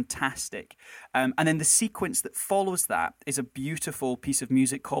fantastic. And then the sequence that follows that is a beautiful piece of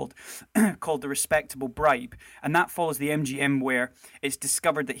music called The Respectable Bribe, and that follows the MGM, where it's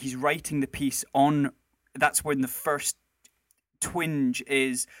discovered that he's writing the piece on. That's when the first twinge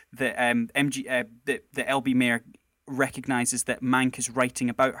is that that L.B. Mayer recognizes that Mank is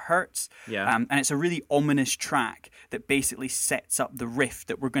writing about Hertz. And it's a really ominous track that basically sets up the rift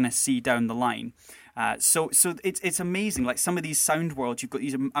that we're going to see down the line. So it's amazing. Like, some of these sound worlds, you've got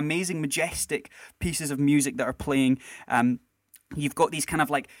these amazing, majestic pieces of music that are playing. You've got these kind of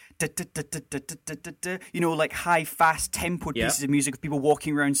like, like high, fast tempoed pieces of music of people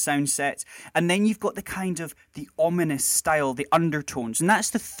walking around sound sets. And then you've got the kind of the ominous style, the undertones. And that's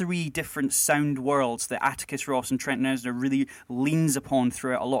the three different sound worlds that Atticus Ross and Trent Reznor really leans upon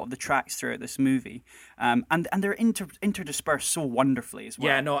throughout a lot of the tracks throughout this movie. And they're interdispersed so wonderfully as well.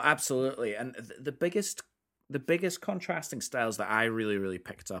 Yeah, no, absolutely. And the biggest contrasting styles that I really, really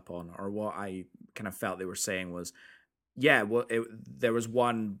picked up on, or what I kind of felt they were saying was, there was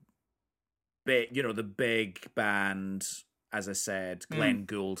one big, the big band, as I said, Glenn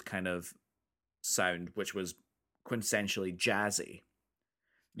Gould kind of sound, which was quintessentially jazzy.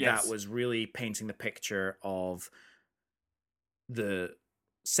 Yes. That was really painting the picture of the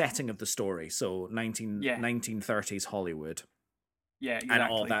setting of the story. So 1930s Hollywood. Yeah, exactly.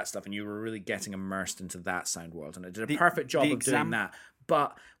 And all that stuff. And you were really getting immersed into that sound world. And it did a perfect job of doing that.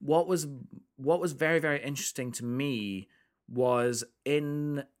 But what was very, very interesting to me was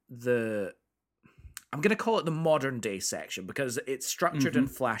in the, I'm going to call it the modern day section, because it's structured in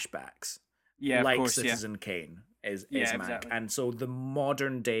flashbacks. Yeah, like of course, Citizen Kane is Mank. Exactly. And so the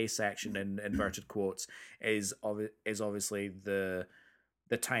modern day section, in inverted quotes, is obviously the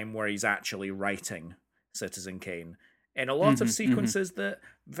time where he's actually writing Citizen Kane in a lot of sequences that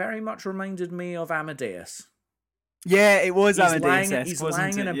very much reminded me of Amadeus. Yeah, it was Amadeus. He's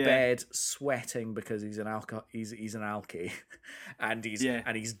lying in a bed, sweating because he's an alky, and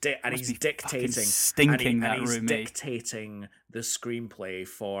he's dictating, stinking dictating the screenplay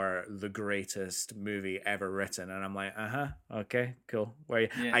for the greatest movie ever written. And I'm like, okay, cool.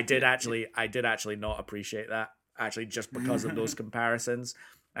 I did actually not appreciate that, actually, just because of those comparisons.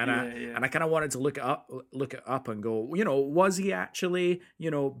 And I kind of wanted to look it up and go, was he actually,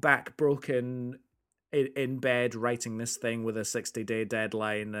 back broken in bed writing this thing with a 60-day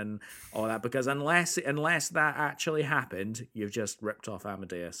deadline and all that? Because unless that actually happened, you've just ripped off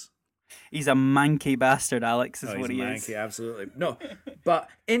Amadeus. He's a manky bastard, Alex, is what he is. Manky, absolutely. No, but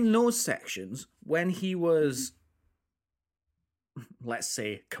in those sections, when he was, let's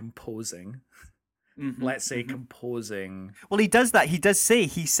say, composing... composing. Well, he does that.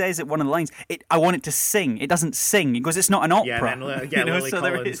 He says at one of the lines, I want it to sing. It doesn't sing. He goes, it's not an opera. Yeah, then Lily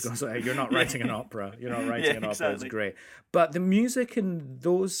Collins goes, you're not writing an opera. You're not writing an opera. It's great. But the music in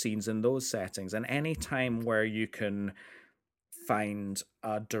those scenes, in those settings, and any time where you can find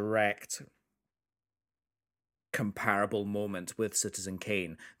a direct comparable moment with Citizen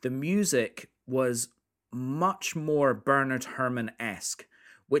Kane, the music was much more Bernard Herrmann-esque,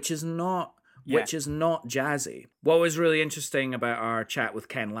 which is not jazzy. What was really interesting about our chat with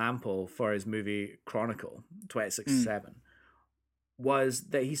Ken Lample for his movie Chronicle 2067 was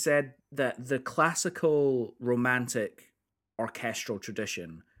that he said that the classical romantic orchestral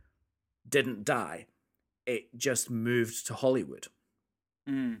tradition didn't die. It just moved to Hollywood.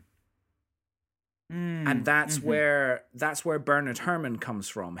 And that's where Bernard Herrmann comes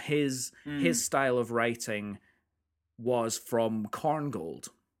from. His style of writing was from Korngold.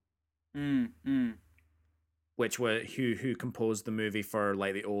 Which were who composed the movie for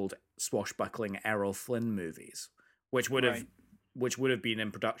like the old swashbuckling Errol Flynn movies, which would have which would have been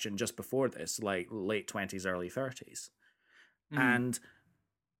in production just before this, like late 20s, early 30s.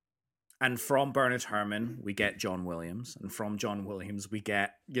 And from Bernard Herrmann, we get John Williams. And from John Williams, we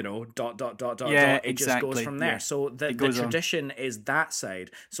get, you know, ... It exactly. just goes from there. Yeah. So the tradition is that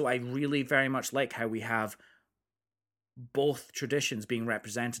side. So I really very much like how we have both traditions being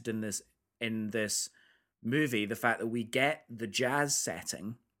represented in this movie. The fact that we get the jazz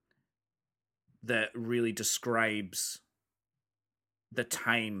setting that really describes the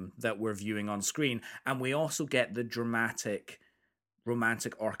time that we're viewing on screen. And we also get the dramatic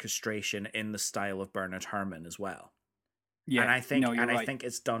romantic orchestration in the style of Bernard Herrmann as well. Yeah, and I think right. I think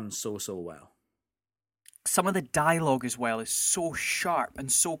it's done so well. Some of the dialogue as well is so sharp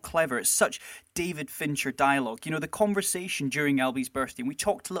and so clever. It's such David Fincher dialogue. You know, the conversation during Albie's birthday, and we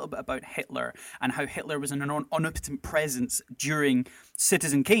talked a little bit about Hitler and how Hitler was an omnipotent presence during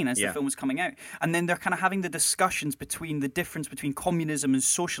Citizen Kane as the film was coming out. And then they're kind of having the discussions between the difference between communism and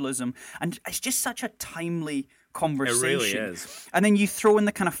socialism. And it's just such a timely conversation. It really is. And then you throw in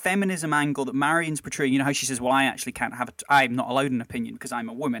the kind of feminism angle that Marion's portraying. You know how she says, well, I actually can't have I'm not allowed an opinion because I'm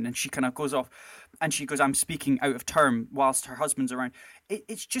a woman. And she kind of goes off and she goes, I'm speaking out of term whilst her husband's around.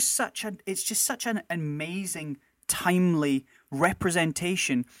 It's just such an amazing, timely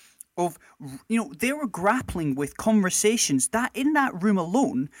representation of, you know, they were grappling with conversations that in that room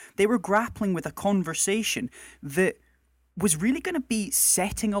alone, they were grappling with a conversation that was really going to be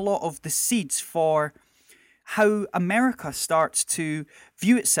setting a lot of the seeds for how America starts to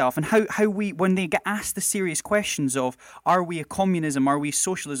view itself and how we, when they get asked the serious questions of, are we a communism, are we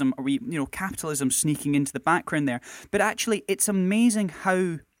socialism, are we, you know, capitalism sneaking into the background there. But actually, it's amazing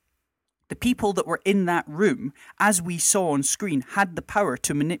how the people that were in that room, as we saw on screen, had the power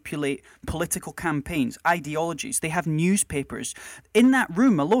to manipulate political campaigns, ideologies. They have newspapers. In that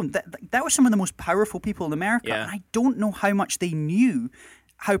room alone, that were some of the most powerful people in America. Yeah. And I don't know how much they knew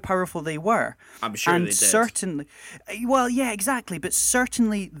how powerful they were. I'm sure and they did. Certainly, well, yeah, exactly. But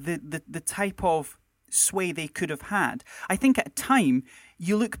certainly the type of sway they could have had. I think at a time,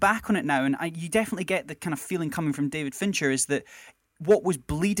 you look back on it now, and you definitely get the kind of feeling coming from David Fincher is that what was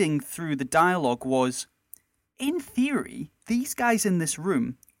bleeding through the dialogue was, in theory, these guys in this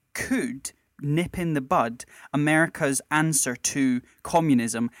room could nip in the bud America's answer to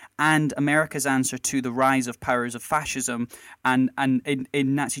communism and America's answer to the rise of powers of fascism and in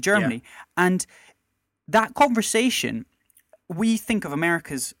Nazi Germany. Yeah. And that conversation, we think of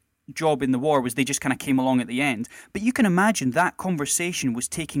America's job in the war was they just kind of came along at the end. But you can imagine that conversation was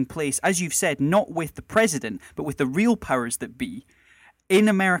taking place, as you've said, not with the president, but with the real powers that be in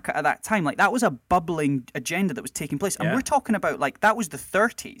America at that time. Like, that was a bubbling agenda that was taking place. And we're talking about, like, that was the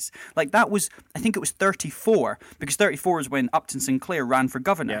 30s. Like, that was, I think it was 34, because 34 is when Upton Sinclair ran for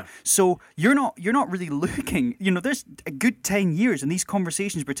governor. Yeah. So you're not really looking, you know, there's a good 10 years, and these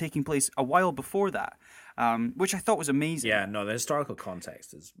conversations were taking place a while before that, which I thought was amazing. Yeah, no, the historical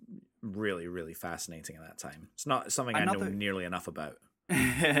context is really, really fascinating at that time. It's not something I know nearly enough about.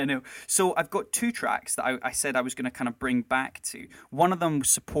 No. So I've got two tracks that I said I was going to kind of bring back to. One of them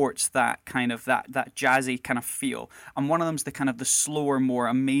supports that kind of that jazzy kind of feel, and one of them's the kind of the slower, more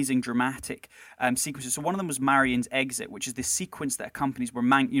amazing, dramatic sequences. So one of them was Marion's exit, which is the sequence that accompanies where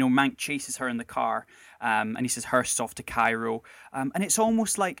Mank chases her in the car, and he says Hearst's off to Cairo, and it's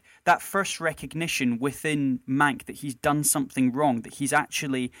almost like that first recognition within Mank that he's done something wrong, that he's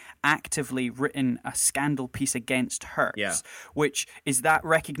actually actively written a scandal piece against Hearst, which is that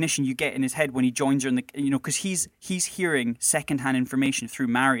recognition you get in his head when he joins her in the, you know, because he's hearing secondhand information through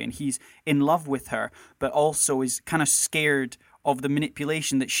Marion. He's in love with her, but also is kind of scared of the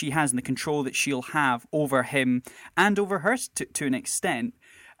manipulation that she has and the control that she'll have over him and over her to an extent.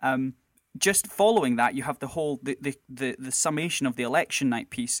 Just following that, you have the whole the summation of the election night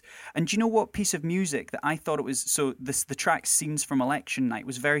piece. And do you know what piece of music that I thought it was? So the track "Scenes from Election Night"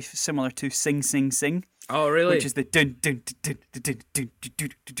 was very similar to "Sing Sing Sing." Oh, really? Which is the dun dun dun dun dun dun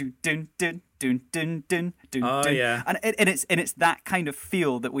dun dun dun dun dun dun dun. Oh, yeah. And it's that kind of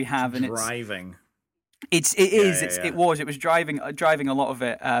feel that we have, and driving. It was driving a lot of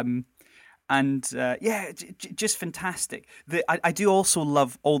it. Just fantastic. I do also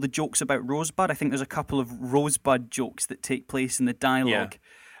love all the jokes about Rosebud. I think there's a couple of Rosebud jokes that take place in the dialogue.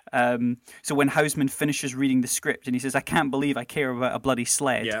 Yeah. So when Houseman finishes reading the script and he says, "I can't believe I care about a bloody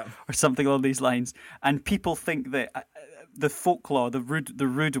sled," or something along these lines, and people think that the folklore, the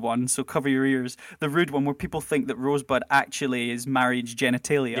rude one, so cover your ears, the rude one where people think that Rosebud actually is Marion's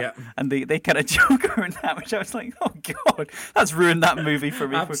genitalia, and they kind of joke around that, which I was like, oh god, that's ruined that movie for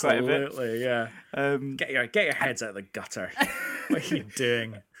me for quite a bit. Absolutely, yeah. Get your heads out of the gutter. What are you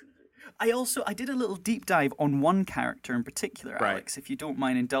doing? I did a little deep dive on one character in particular, Right. Alex, if you don't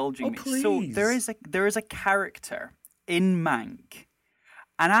mind indulging me. Please. So there is a character in Mank,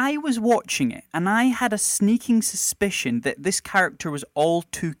 and I was watching it, and I had a sneaking suspicion that this character was all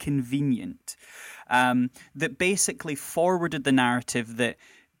too convenient. That basically forwarded the narrative that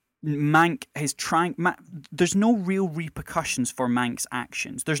Mank is trying. There's no real repercussions for Mank's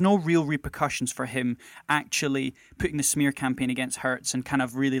actions. There's no real repercussions for him actually putting the smear campaign against Hertz and kind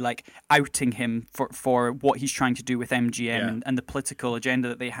of really like outing him for what he's trying to do with MGM and the political agenda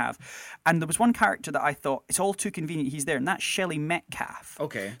that they have. And there was one character that I thought it's all too convenient he's there, and that's Shelley Metcalf.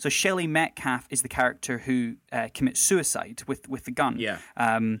 Okay. So Shelley Metcalf is the character who commits suicide with the gun. Yeah.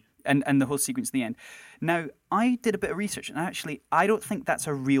 And the whole sequence at the end. Now, I did a bit of research, and actually, I don't think that's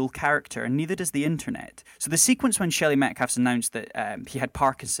a real character, and neither does the internet. So the sequence when Shelley Metcalf's announced that he had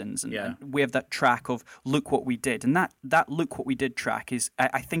Parkinson's, and we have that track of "Look What We Did," and that "Look What We Did" track is,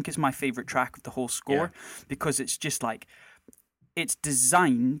 I think, is my favorite track of the whole score, because it's just like, it's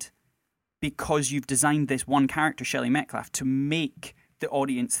designed because you've designed this one character, Shelley Metcalf, to make the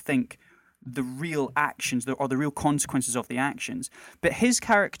audience think the real actions or the real consequences of the actions. But his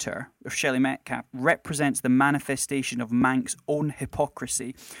character of Shelley Metcalf represents the manifestation of Mank's own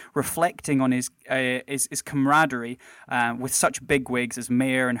hypocrisy, reflecting on his camaraderie with such bigwigs as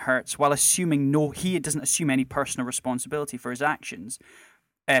Mayer and Hertz, while he doesn't assume any personal responsibility for his actions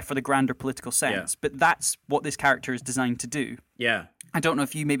for the grander political sense. But that's what this character is designed to do. Yeah. I don't know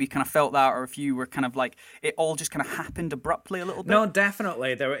if you maybe kind of felt that, or if you were kind of like, it all just kind of happened abruptly a little bit. No,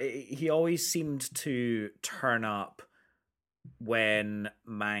 definitely. He always seemed to turn up when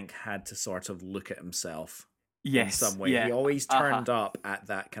Mank had to sort of look at himself in some way. He always turned up at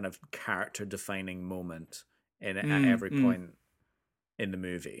that kind of character-defining moment at every point in the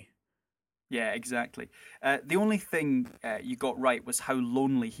movie. Yeah, exactly. The only thing you got right was how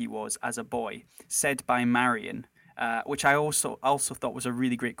lonely he was as a boy, said by Marion. Which I also thought was a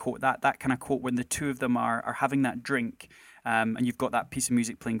really great quote. That kind of quote when the two of them are having that drink, and you've got that piece of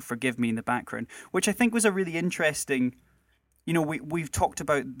music playing "Forgive Me" in the background, which I think was a really interesting. You know, we've talked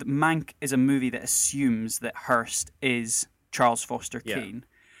about Mank is a movie that assumes that Hearst is Charles Foster Kane,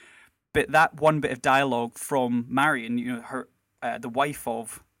 but that one bit of dialogue from Marion, you know, her the wife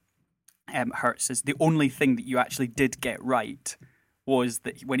of Hearst, is the only thing that you actually did get right. Was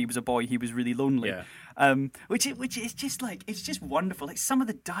that when he was a boy, he was really lonely. Which is just like, it's just wonderful. Like, some of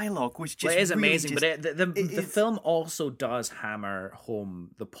the dialogue was just, it is really amazing. But the film also does hammer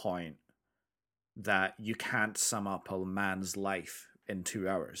home the point that you can't sum up a man's life in 2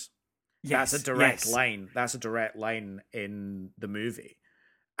 hours. That's a direct line. That's a direct line in the movie,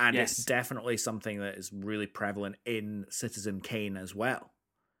 and it's definitely something that is really prevalent in Citizen Kane as well.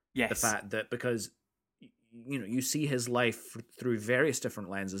 The fact that because you see his life through various different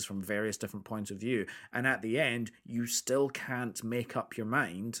lenses from various different points of view, and at the end you still can't make up your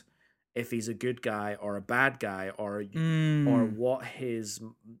mind if he's a good guy or a bad guy, or what his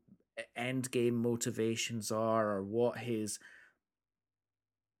end game motivations are, or what his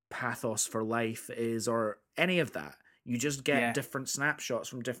pathos for life is, or any of that. You just get different snapshots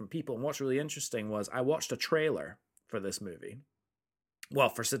from different people. And what's really interesting was I watched a trailer for this movie,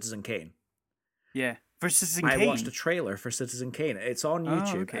 for Citizen Kane. For Citizen Kane. I watched a trailer for Citizen Kane. It's on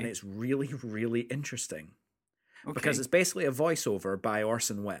YouTube, and it's really, really interesting. Because it's basically a voiceover by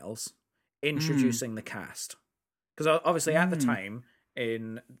Orson Welles introducing the cast. Because obviously at the time,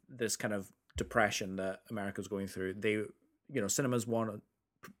 in this kind of depression that America was going through,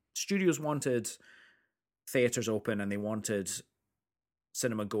 studios wanted theaters open, and they wanted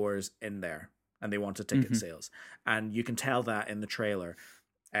cinema goers in there, and they wanted ticket sales. And you can tell that in the trailer.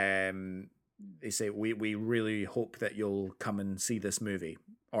 They say, we really hope that you'll come and see this movie.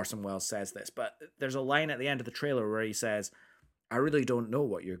 Orson Welles says this. But there's a line at the end of the trailer where he says, I really don't know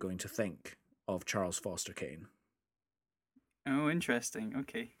what you're going to think of Charles Foster Kane. Oh, interesting.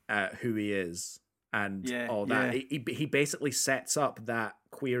 Okay. Who he is and all that. He basically sets up that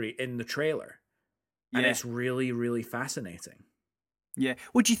query in the trailer. And it's really, really fascinating. Yeah.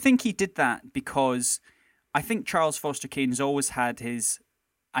 Would you think he did that because I think Charles Foster Kane's always had his...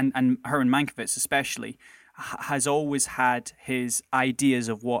 And Herman Mankiewicz especially, has always had his ideas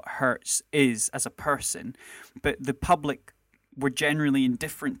of what Hertz is as a person, but the public were generally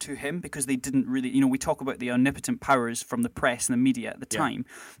indifferent to him because they didn't really, we talk about the omnipotent powers from the press and the media at the time,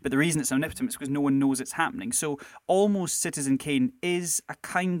 but the reason it's omnipotent is because no one knows it's happening. So almost Citizen Kane is a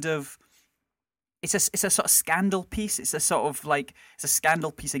kind of... It's a sort of scandal piece. It's a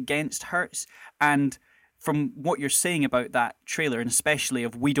scandal piece against Hertz. And from what you're saying about that trailer, and especially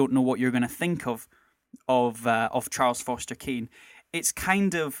of we don't know what you're going to think of Charles Foster Kane, it's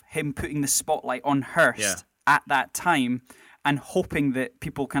kind of him putting the spotlight on Hearst at that time, and hoping that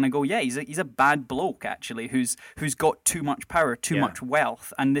people kind of go, yeah, he's a bad bloke actually, who's got too much power, too much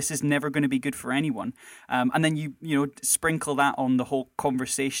wealth, and this is never going to be good for anyone. And then you sprinkle that on the whole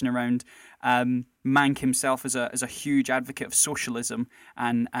conversation around Mank himself as a huge advocate of socialism,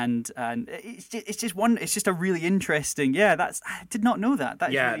 and it's just a really interesting. Yeah, I did not know that.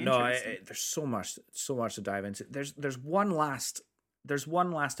 That is really there's so much to dive into. There's one last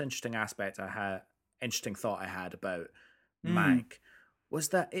interesting thought I had about Mank, was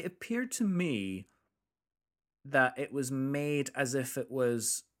that it appeared to me that it was made as if it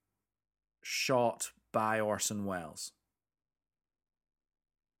was shot by Orson Welles.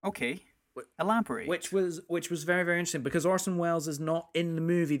 Okay, elaborate. Which was very, very interesting, because Orson Welles is not in the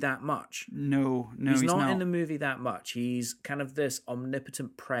movie that much. No, he's not in the movie that much. He's kind of this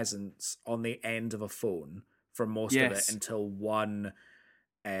omnipotent presence on the end of a phone for most of it, until one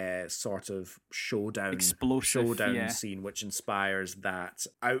sort of explosive scene, which inspires that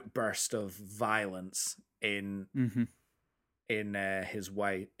outburst of violence in his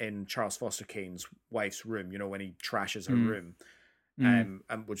wife, in Charles Foster Kane's wife's room. When he trashes her room, and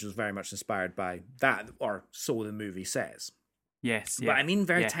which was very much inspired by that, or so the movie says. Yes, but I mean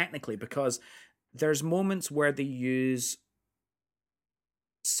very technically, because there's moments where they use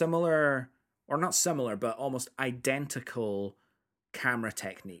similar, or not similar, but almost identical camera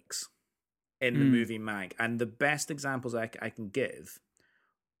techniques in the movie Mank, and the best examples I can give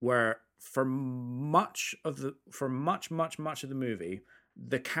were for much of the movie,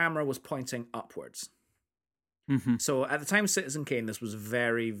 the camera was pointing upwards. So at the time of Citizen Kane, this was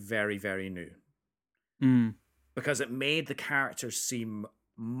very, very, very new, because it made the characters seem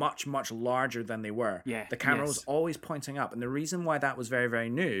much, much larger than they were. The camera was always pointing up, and the reason why that was very, very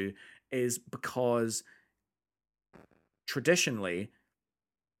new is because traditionally,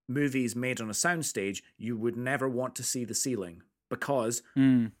 movies made on a soundstage, you would never want to see the ceiling, because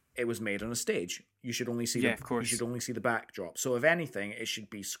it was made on a stage. You should only see the backdrop. So if anything, it should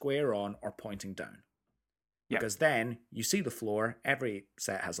be square on or pointing down. Because then you see the floor. Every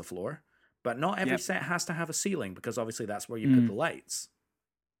set has a floor, but not every set has to have a ceiling, because obviously that's where you put the lights.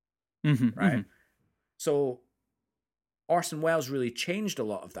 Right? So Orson Welles really changed a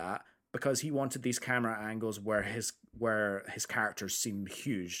lot of that, because he wanted these camera angles where his characters seem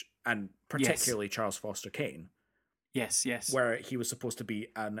huge, and particularly Charles Foster Kane. Yes. Where he was supposed to be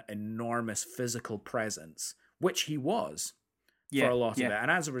an enormous physical presence, which he was for a lot of it. And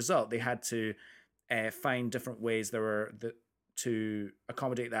as a result, they had to find different ways to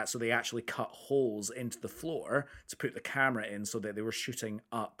accommodate that. So they actually cut holes into the floor to put the camera in, so that they were shooting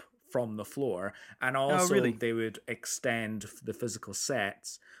up from the floor. And also they would extend the physical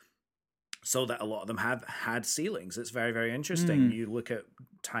sets so that a lot of them had ceilings. It's very, very interesting. You look at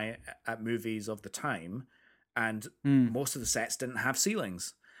movies of the time, and most of the sets didn't have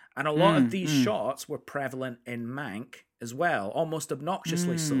ceilings. And a lot of these shots were prevalent in Mank as well, almost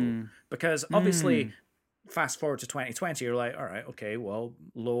obnoxiously so. Because obviously, fast forward to 2020, you're like, all right, okay, well,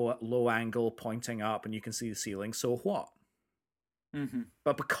 low angle pointing up, and you can see the ceiling, so what?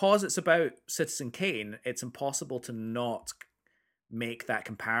 But because it's about Citizen Kane, it's impossible to not make that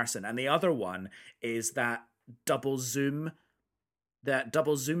comparison. And the other one is that double zoom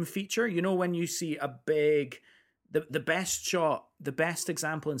feature. When you see a big, the best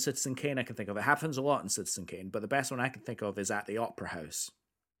example in Citizen Kane I can think of, it happens a lot in Citizen Kane, but the best one I can think of is at the Opera House,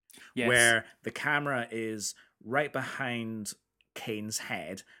 where the camera is right behind Kane's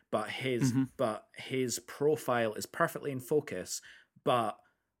head, but his profile is perfectly in focus, but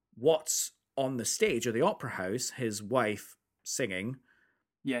what's on the stage or the Opera House, his wife singing,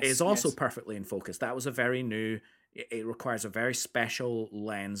 is also perfectly in focus. That was a very new. It requires a very special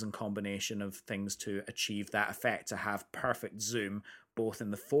lens and combination of things to achieve that effect, to have perfect zoom both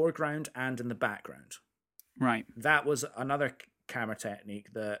in the foreground and in the background. Right. That was another camera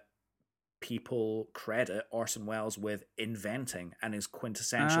technique that people credit Orson Welles with inventing, and is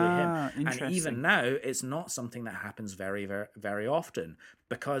quintessentially him. And even now, it's not something that happens very, very, very often,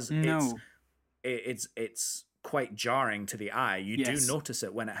 because it's quite jarring to the eye. You do notice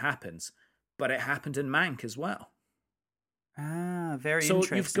it when it happens, but it happened in Mank as well. Very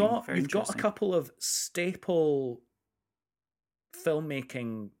interesting. So you've got a couple of staple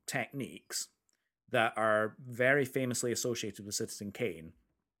filmmaking techniques that are very famously associated with Citizen Kane.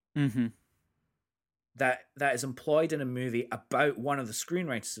 That is employed in a movie about one of the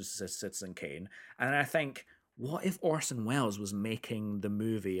screenwriters of Citizen Kane. And I think, what if Orson Welles was making the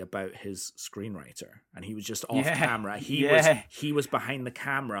movie about his screenwriter, and he was just off camera? He was behind the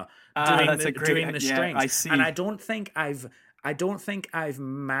camera doing the strings. I see. And I don't think I don't think I've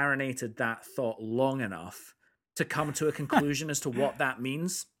marinated that thought long enough to come to a conclusion as to what that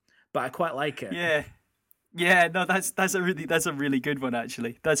means, but I quite like it. Yeah, no, that's a really good one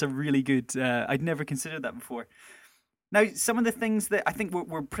actually. That's a really good. I'd never considered that before. Now, some of the things that I think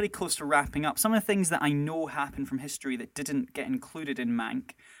we're pretty close to wrapping up. Some of the things that I know happened from history that didn't get included in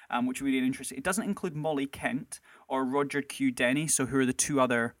Mank, which would be interesting. It doesn't include Molly Kent or Roger Q. Denny, so who are the two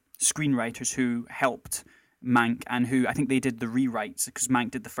other screenwriters who helped Mank and who I think they did the rewrites, because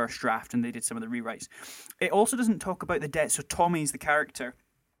Mank did the first draft and they did some of the rewrites. It also doesn't talk about the death. So Tommy's the character,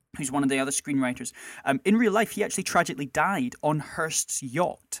 who's one of the other screenwriters. In real life, he actually tragically died on Hearst's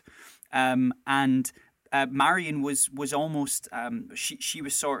yacht, and Marion was almost she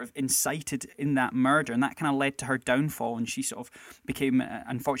was sort of incited in that murder, and that kind of led to her downfall, and she sort of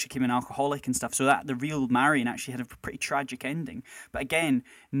unfortunately became an alcoholic and stuff. So that the real Marion actually had a pretty tragic ending. But again,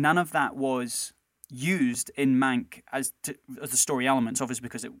 none of that was used in Mank as the story elements, obviously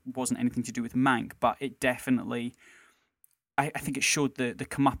because it wasn't anything to do with Mank, but it definitely. I think it showed the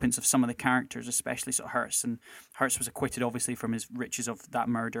comeuppance of some of the characters, especially sort of Hearst. And Hearst was acquitted, obviously, from his riches of that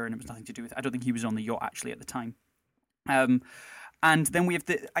murder, and it was nothing to do with. I don't think he was on the yacht actually at the time. And then we have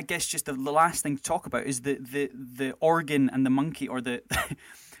I guess just the last thing to talk about is the organ and the monkey, or the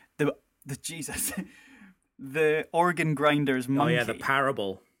Jesus, the organ grinder's monkey. Oh yeah, the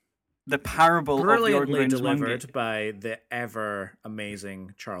parable. The parable of the organ brilliantly grinder's delivered monkey. by the ever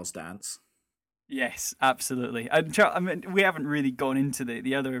amazing Charles Dance. Yes, absolutely. And I mean, we haven't really gone into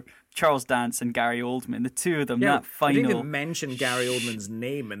the other Charles Dance and Gary Oldman. The two of them, that final. I didn't even mention Gary Oldman's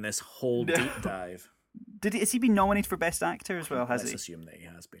name in this whole deep dive. Has he been nominated for Best Actor as well? Let's assume that he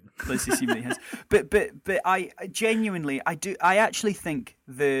has been. Let's assume that he has. But I genuinely, I actually think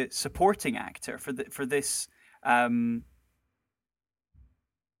the supporting actor for this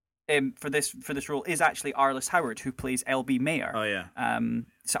role is actually Arliss Howard, who plays L.B. Mayer. Oh yeah.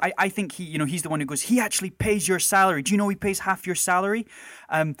 So I think he's the one who goes, he actually pays your salary. Do you know he pays half your salary?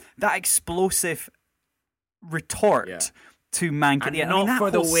 That explosive retort to Mank at the end. Not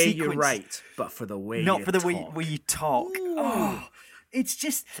for the way you write, but for the way not you for the talk. way you talk. Oh, it's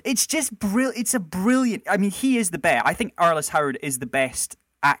just brilliant. It's a brilliant. I mean, he is the best. I think Arliss Howard is the best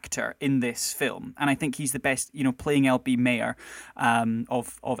actor in this film, and I think he's the best, playing L.B. Mayer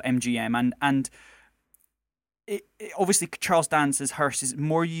of MGM, and obviously Charles Dance as Hearst is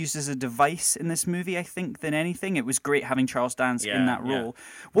more used as a device in this movie, I think, than anything. It was great having Charles Dance in that role.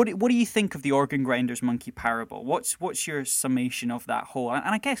 What do you think of the organ grinder's monkey parable? What's your summation of that whole? And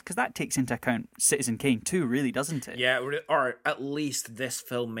I guess because that takes into account Citizen Kane too, really, doesn't it? Yeah, or at least this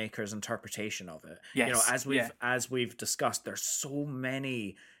filmmaker's interpretation of it. Yes. As we've discussed, there's so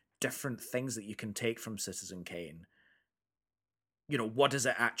many different things that you can take from Citizen Kane. What does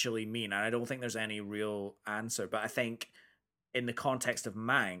it actually mean? And I don't think there's any real answer. But I think in the context of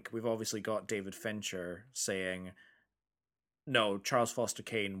Mank, we've obviously got David Fincher saying, no, Charles Foster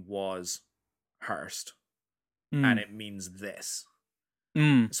Kane was Hearst, and it means this.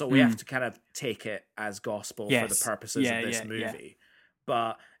 So we have to kind of take it as gospel for the purposes of this movie. Yeah.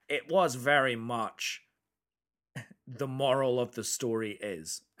 But it was very much the moral of the story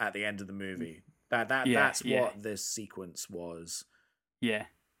is at the end of the movie. That's what this sequence was. Yeah.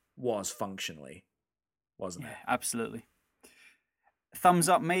 Was functionally, wasn't it? Yeah, absolutely. Thumbs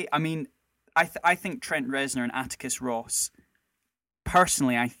up, mate. I mean, I think Trent Reznor and Atticus Ross,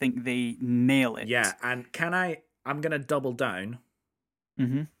 personally, I think they nail it. Yeah, and I'm going to double down.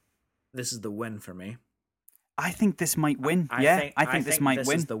 Mm-hmm. This is the win for me. I think this might win. I think this might win.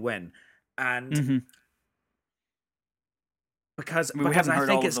 This is the win. And because we haven't heard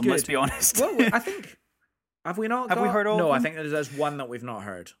all of them, let's be honest. Well, I think... Have we not? Have we heard all? No, of them? I think there's one that we've not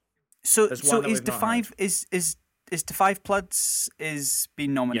heard. So is the five is the Five Bloods is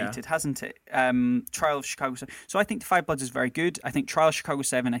been nominated, hasn't it? Trial of Chicago 7. So I think the Five Bloods is very good. I think Trial of Chicago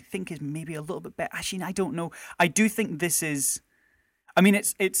 7 I think is maybe a little bit better. Actually, I don't know. I do think this is. I mean,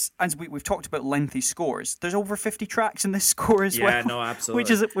 it's as we've talked about lengthy scores. There's over 50 tracks in this score as well. Yeah, no,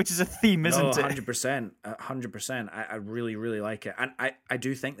 absolutely. Which is a theme, isn't it? 100%. I really, really like it, and I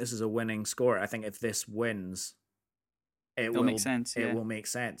do think this is a winning score. I think if this wins, it will make sense. It will make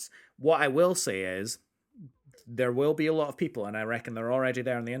sense. What I will say is, there will be a lot of people, and I reckon they're already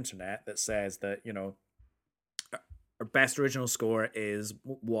there on the internet, that says that our best original score is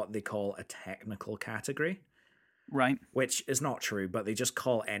what they call a technical category. Right. Which is not true, but they just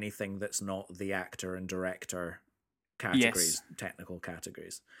call anything that's not the actor and director categories technical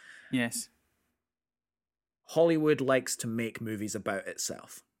categories. Yes. Hollywood likes to make movies about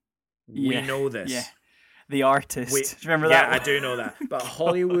itself. We know this. Yeah. The Artist. Do you remember that? Yeah, I do know that. But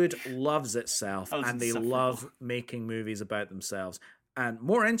Hollywood loves itself, and they love making movies about themselves. And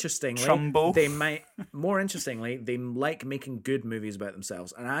more interestingly, they like making good movies about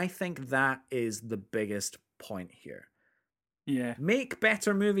themselves. And I think that is the biggest point here. Yeah. Make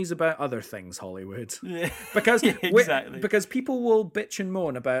better movies about other things, Hollywood. Yeah. Because exactly. Because people will bitch and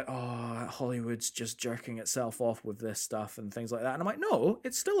moan about, Hollywood's just jerking itself off with this stuff and things like that. And I'm like, no,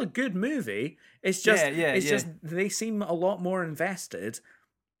 it's still a good movie. It's just just they seem a lot more invested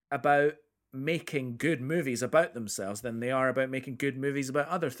about making good movies about themselves than they are about making good movies about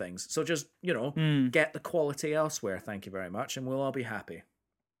other things. So just, get the quality elsewhere. Thank you very much, and we'll all be happy.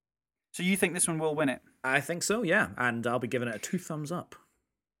 So you think this one will win it? I think so, yeah, and I'll be giving it a 2 thumbs up.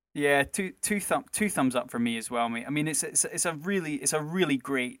 Yeah, two thumbs up for me as well, mate. I mean, it's a really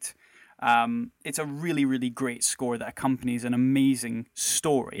great, it's a really great score that accompanies an amazing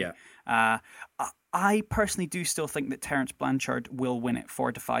story. Yeah. I personally do still think that Terence Blanchard will win it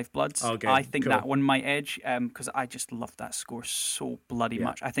for Da 5 Bloods. Okay, I think cool. that one might edge because I just love that score so bloody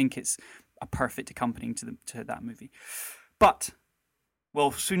much. I think it's a perfect accompanying to that movie. But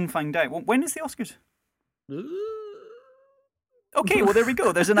we'll soon find out. When is the Oscars? Okay, well there we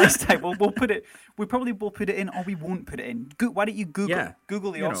go. There's a nice time. We'll put it. We probably will put it in, or we won't put it in. Why don't you Google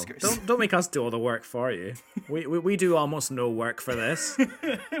the Oscars? Don't make us do all the work for you. We do almost no work for this.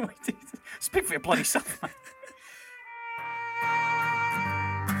 Speak for your bloody self, man.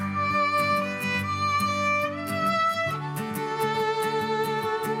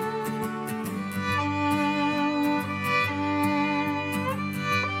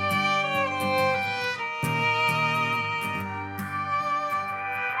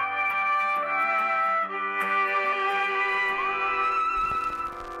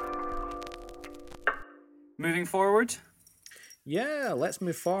 Moving forward? Yeah, let's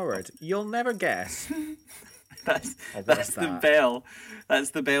move forward. You'll never guess. That's the bell.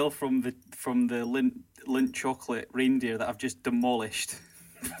 That's the bell from the Lindt chocolate reindeer that I've just demolished.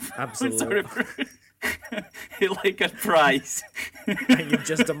 Absolutely. Like a prize. You've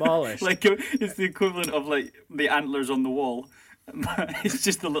just demolished. Like it's the equivalent of like the antlers on the wall. It's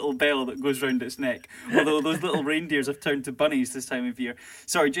just the little bell that goes round its neck. Although those little reindeers have turned to bunnies this time of year.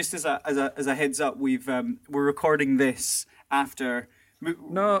 Sorry, just as a heads up, we're recording this after.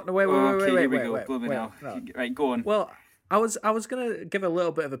 No, wait. No. Right, go on. Well, I was gonna give a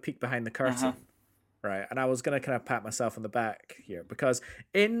little bit of a peek behind the curtain, right? And I was gonna kind of pat myself on the back here because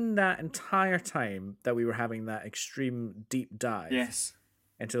in that entire time that we were having that extreme deep dive,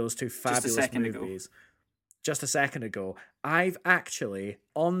 into those two fabulous movies. Just a second ago, I've actually,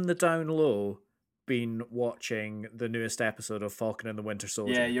 on the down low, been watching the newest episode of Falcon and the Winter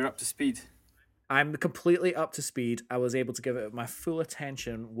Soldier. Yeah, you're up to speed. I'm completely up to speed. I was able to give it my full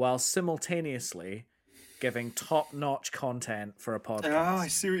attention while simultaneously giving top-notch content for a podcast. Oh, I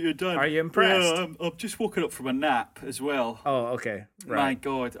see what you're doing. Are you impressed? Yeah, I've just woken up from a nap as well. Oh, okay. Right. My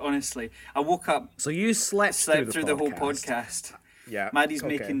God, honestly. I woke up... So you slept through the whole podcast. Yeah. Maddie's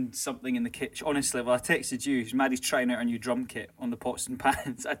making something in the kitchen. Honestly, well, I texted you. Maddie's trying out her new drum kit on the pots and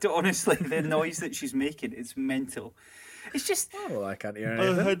pans. Honestly, the noise that she's making, it's mental. It's just... Oh, well, I can't hear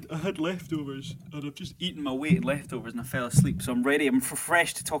anything. I had leftovers, and I've just eaten my weight in leftovers, and I fell asleep. So I'm ready. I'm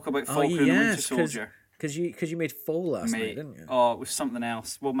fresh to talk about Falcon and the Winter Soldier. Because you made faux last night, didn't you? Oh, it was something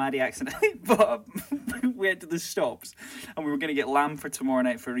else. Well, Maddie accidentally but we went to the shops and we were going to get lamb for tomorrow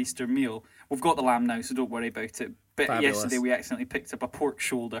night for Easter meal. We've got the lamb now, so don't worry about it. But yesterday we accidentally picked up a pork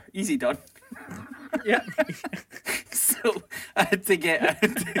shoulder. Easy done. Yeah. So I had to get.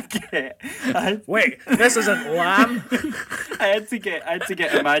 Wait, this isn't lamb. I had to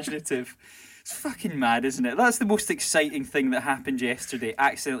get imaginative. It's fucking mad, isn't it? That's the most exciting thing that happened yesterday.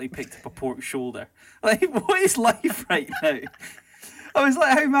 Accidentally picked up a pork shoulder. Like, what is life right now? I was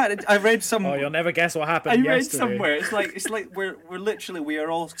like, how mad? I read some. Oh, you'll never guess what happened yesterday. I read somewhere. It's like we are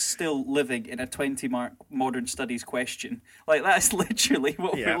all still living in a 20-mark modern studies question. Like that's literally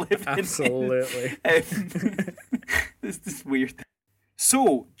what we're living absolutely. in. This is weird.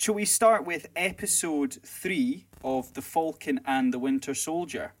 So, shall we start with episode 3 of The Falcon and the Winter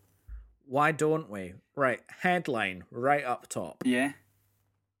Soldier? Why don't we? Right, headline right up top. Yeah.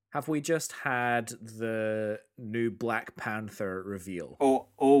 Have we just had the new Black Panther reveal? Oh,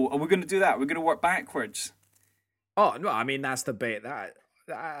 are we going to do that? We're going to work backwards. Oh, no, I mean, that's the bait.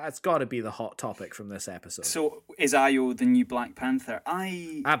 That's got to be the hot topic from this episode. So, is Ayo the new Black Panther?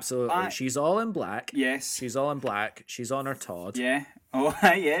 Absolutely. She's all in black. Yes. She's all in black. She's on her Todd. Yeah. Oh,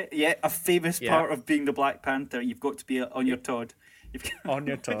 yeah. A famous part of being the Black Panther. You've got to be on your Todd. On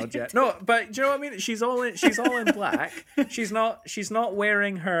your Todd, yeah. No, but do you know what I mean? She's all in black. She's not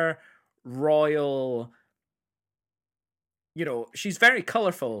wearing her royal you know, she's very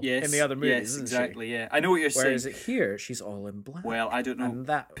colorful in the other movies, isn't exactly, she? Yeah. I know what you're saying. Whereas here, she's all in black. Well, I don't know. And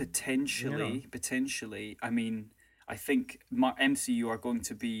that, potentially, I mean, I think MCU are going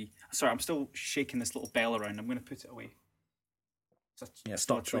to be... Sorry, I'm still shaking this little bell around. I'm going to put it away.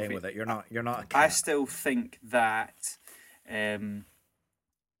 Stop playing with it. You're not a cat. I still think that...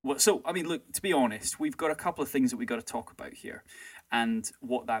 so, I mean, look, to be honest, we've got a couple of things that we've got to talk about here and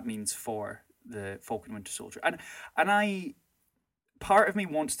what that means for the Falcon and Winter Soldier. And part of me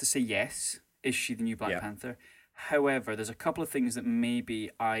wants to say yes, is she the new Black Panther? However, there's a couple of things that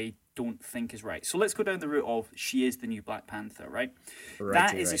maybe I don't think is right. So let's go down the route of she is the new Black Panther, right?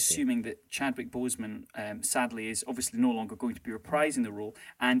 That is assuming that Chadwick Boseman, sadly, is obviously no longer going to be reprising the role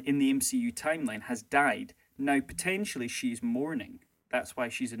and in the MCU timeline has died. Now, potentially, she's mourning. That's why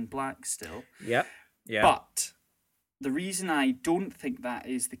she's in black still. Yeah. But the reason I don't think that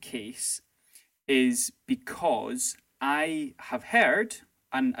is the case is because I have heard,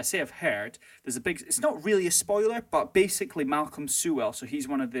 and I say I've heard, there's a big... It's not really a spoiler, but basically Malcolm Sewell, so he's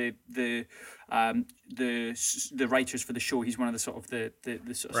one of the writers for the show. He's one of the sort of the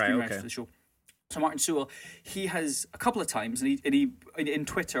sort of screenwriters for the show. So Martin Sewell, he has a couple of times, and he in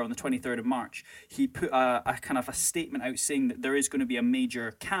Twitter on the 23rd of March, he put a kind of a statement out saying that there is going to be a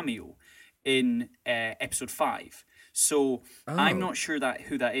major cameo in episode 5. So I'm not sure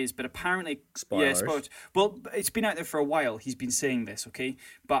who that is, but apparently... Spoilers. Yeah, spoilers. Well, it's been out there for a while. He's been saying this, okay?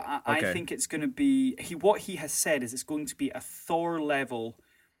 But I think it's going to be... What he has said is it's going to be a Thor-level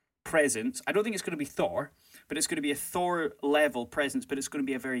presence. I don't think it's going to be Thor, but it's going to be a Thor-level presence, but it's going to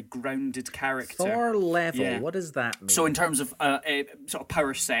be a very grounded character. Thor-level? Yeah. What does that mean? So in terms of a sort of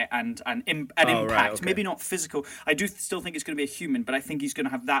power set and impact, right, okay. Maybe not physical. I do still think it's going to be a human, but I think he's going to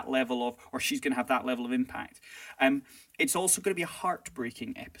have that level of, or she's going to have that level of impact. It's also going to be a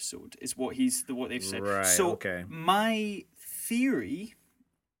heartbreaking episode, is what they've said. Right, so my theory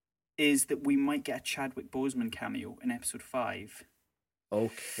is that we might get a Chadwick Boseman cameo in episode 5.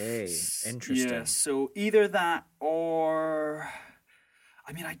 Okay, interesting. Yeah, so either that or...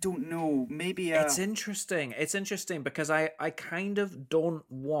 I mean, I don't know. Maybe It's interesting. It's interesting because I kind of don't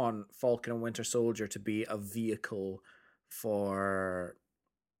want Falcon and Winter Soldier to be a vehicle for...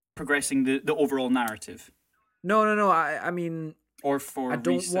 progressing the overall narrative. No. I mean... Or for I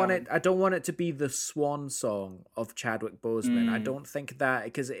don't want it to be the swan song of Chadwick Boseman. I don't think that...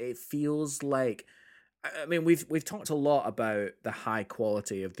 Because it feels like... I mean, we've talked a lot about the high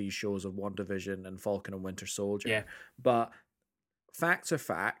quality of these shows of WandaVision and Falcon and Winter Soldier, but facts are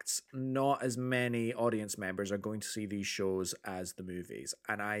facts. Not as many audience members are going to see these shows as the movies,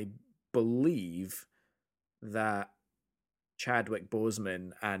 and I believe that Chadwick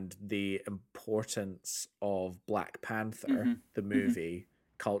Boseman and the importance of Black Panther, the movie,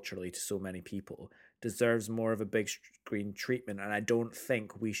 culturally to so many people, deserves more of a big screen treatment, and I don't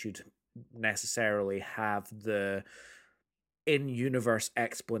think we should necessarily have the in-universe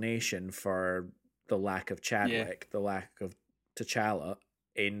explanation for the lack of Chadwick, the lack of T'Challa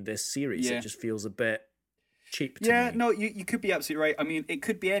in this series. It just feels a bit cheap to me. No, you could be absolutely right. I mean, it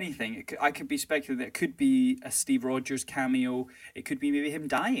could be anything. I could be speculating that it could be a Steve Rogers cameo. It could be maybe him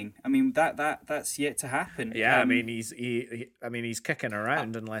dying. I mean, that's yet to happen. Yeah, I mean, he's kicking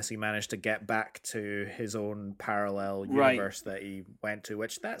around unless he managed to get back to his own parallel universe that he went to,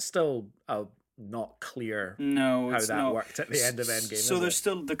 which that's still not clear how that worked at the end of Endgame. So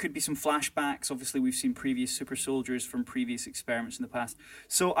there could be some flashbacks. Obviously, we've seen previous super soldiers from previous experiments in the past.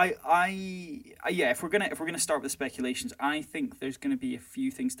 So if we're gonna start with the speculations, I think there's gonna be a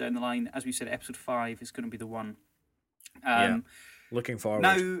few things down the line. As we said, episode 5 is gonna be the one. Looking forward.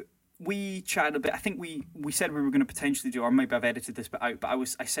 Now, we chatted a bit. I think we said we were going to potentially do, or maybe I've edited this bit out, but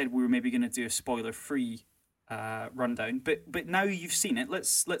I said we were maybe going to do a spoiler-free rundown. But now you've seen it,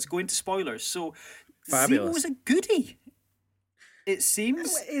 let's go into spoilers. So, Zemo was a goodie. It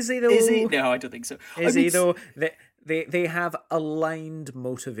seems. Is he though? No, I don't think so. Is he though? They have aligned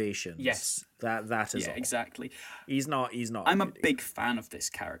motivations. Yes, that is all. Exactly. He's not. I'm a big fan of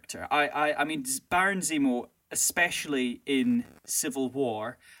this character. I mean, Baron Zemo, especially in Civil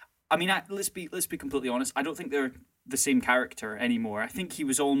War. I mean, let's be completely honest. I don't think they're the same character anymore. I think he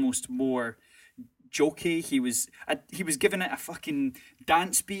was almost more jokey. He was giving it a fucking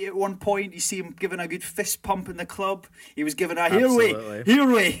dance beat at one point. You see him giving a good fist pump in the club. He was giving a here we.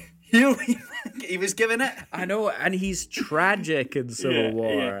 He was giving it. I know, and he's tragic in Civil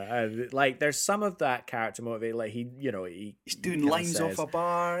War. And like, there's some of that character motivate. Like he's doing lines off a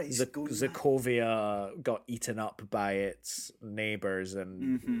bar. Sokovia got eaten up by its neighbors,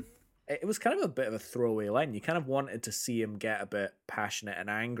 and it was kind of a bit of a throwaway line. You kind of wanted to see him get a bit passionate and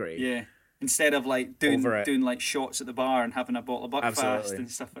angry. Yeah. instead of like doing like shots at the bar and having a bottle of Buckfast and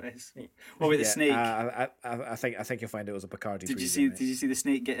stuff like this. What with the snake? I think you'll find it was a Bacardi. Did you see the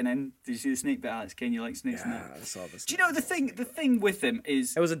snake getting in? Did you see the snake bit, Alex? Can you like snakes? Yeah, I saw the snake. Do you know the thing with him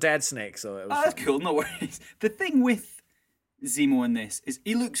is it was a dead snake, so it was. Oh, that's cool. No worries. The thing with Zemo in this is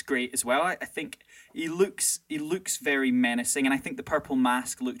he looks great as well. I think he looks very menacing, and I think the purple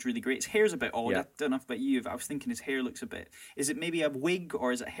mask looked really great. His hair's a bit odd. I don't know about you, but I was thinking his hair looks a bit. Is it maybe a wig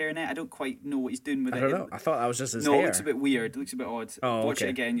or is it hairnet? I don't quite know what he's doing with it. I don't know. I thought that was just his hair. No, it looks a bit weird. It looks a bit odd. Oh, Watch it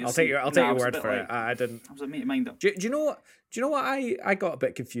again. I'll take your word for it. I didn't. I was like, mate, mind up. Do you know what? Do you know what I got a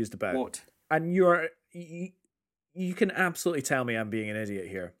bit confused about? What? And you can absolutely tell me I'm being an idiot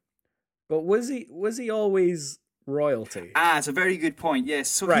here, but was he always royalty? It's a very good point. Yes,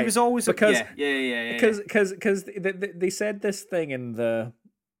 so right. He was always because they said this thing in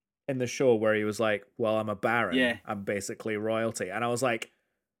the show where he was like, "Well, I'm a baron. Yeah. I'm basically royalty," and I was like,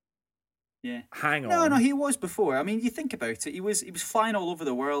 "Yeah, hang on." No, he was before. I mean, you think about it. He was flying all over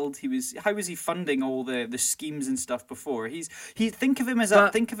the world. How was he funding all the schemes and stuff before? Think of him as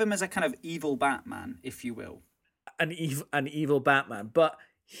a kind of evil Batman, if you will. An evil Batman, but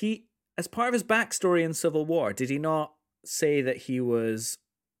he, as part of his backstory in Civil War, did he not say that he was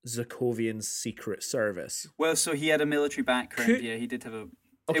Sokovian's secret service? Well, so he had a military background. Yeah, he did have a.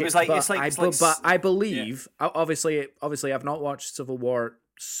 Okay, it was like but I believe, obviously, I've not watched Civil War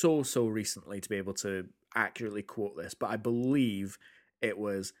so recently to be able to accurately quote this, but I believe it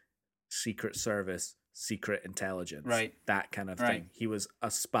was secret service, secret intelligence, right? That kind of thing. He was a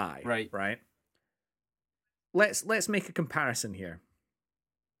spy, right. Let's make a comparison here.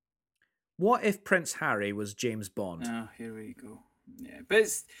 What if Prince Harry was James Bond? Oh, here we go. Yeah, but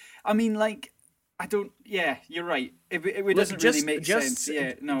I mean, like, I don't. Yeah, you're right. It doesn't really make sense.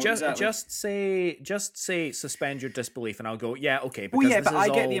 Yeah, no, exactly. Just say, suspend your disbelief, and I'll go. Yeah, okay. Well, yeah, but I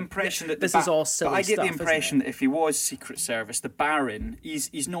get the impression that this is all silly. But I get stuff, the impression that if he was Secret Service, the Baron,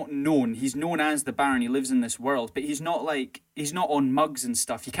 he's not known. He's known as the Baron. He lives in this world, but he's not on mugs and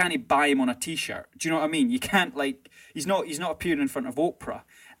stuff. You can't buy him on a T-shirt. Do you know what I mean? You can't he's not appearing in front of Oprah.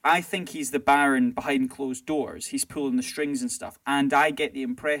 I think he's the Baron behind closed doors. He's pulling the strings and stuff. And I get the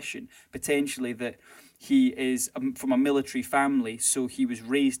impression, potentially, that he is from a military family, so he was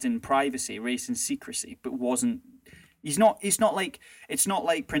raised in privacy, raised in secrecy, but wasn't... It's not like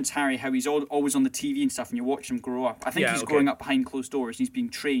Prince Harry, how he's always on the TV and stuff, and you watch him grow up. I think he's growing up behind closed doors. He's being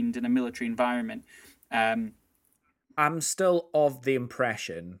trained in a military environment. I'm still of the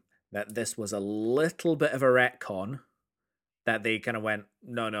impression that this was a little bit of a retcon, that they kind of went,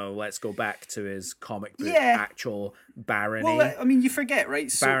 no, let's go back to his comic book actual barony. Well, I mean, you forget,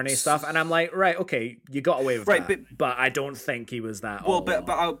 right? Barony stuff, and I'm like, right, okay, you got away with that, but I don't think he was that. Well,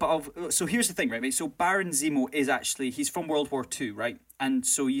 so here's the thing, right? Mate? So Baron Zemo is actually, he's from World War II, right? And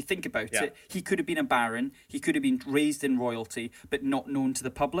so you think about it, he could have been a baron, he could have been raised in royalty, but not known to the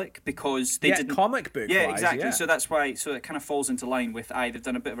public because they didn't... comic book Yeah, exactly. Yeah. So that's why, so it kind of falls into line with, they've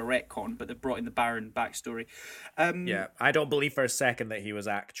done a bit of a retcon, but they've brought in the baron backstory. I don't believe for a second that he was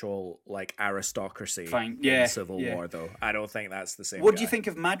actual, like, aristocracy in Civil War, though. I don't think that's the same What do you think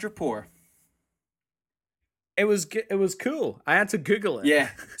of Madripoor? It was cool. I had to Google it. Yeah.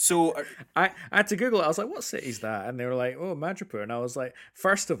 So I had to Google it. I was like, what city's that? And they were like, oh, Madripoor. And I was like,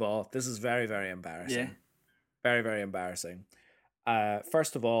 first of all, this is very, very embarrassing. Yeah. Very, very embarrassing.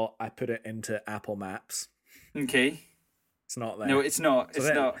 First of all, I put it into Apple Maps. Okay. It's not there. No, it's not.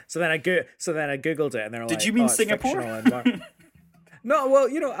 So then I Googled it and they're like, did you mean Singapore? No, well,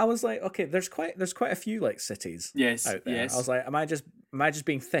 I was like, okay, there's quite a few like cities out there. Yes. I was like, am I just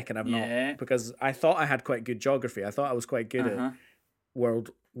being thick and I'm not? Because I thought I had quite good geography. I thought I was quite good at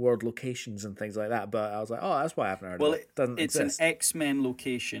world locations and things like that. But I was like, oh, that's why I haven't heard of it. It's exist. An X-Men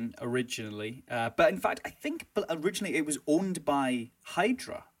location originally. But in fact, I think originally it was owned by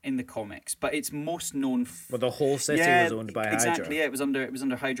Hydra in the comics, but it's most known well, the whole city was owned by Hydra. Exactly, yeah, it was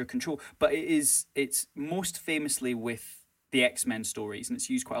under Hydra control. But it's most famously with the X-Men stories, and it's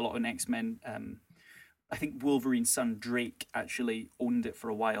used quite a lot in X-Men. I think Wolverine's son Drake actually owned it for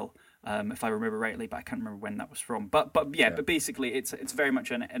a while, if I remember rightly, but I can't remember when that was from. But basically it's very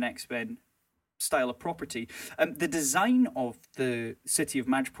much an X-Men style of property. The design of the city of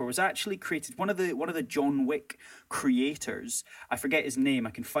Madripoor was actually created. One of the John Wick creators, I forget his name, I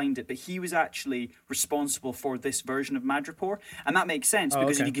can find it, but he was actually responsible for this version of Madripoor, and that makes sense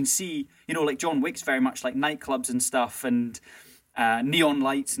because you can see, like John Wick's very much like nightclubs and stuff and neon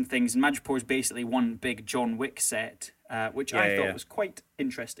lights and things, and Madripoor is basically one big John Wick set. Which I thought was quite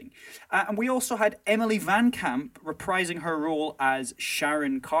interesting. And we also had Emily Van Camp reprising her role as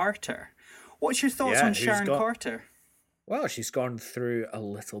Sharon Carter. What's your thoughts on Sharon Carter? Well, she's gone through a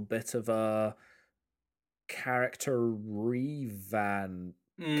little bit of a character revamp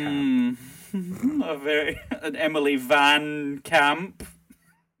camp. An Emily Van camp.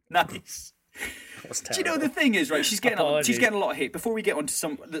 Nice. Do you know the thing is, right? She's getting a lot of hate. Before we get on to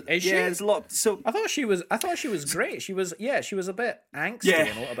some, there's a lot. So I thought she was great. She was a bit angsty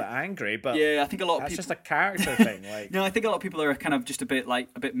and a little bit angry, but I think a lot of people. That's just a character thing. Like, no, I think a lot of people are kind of just a bit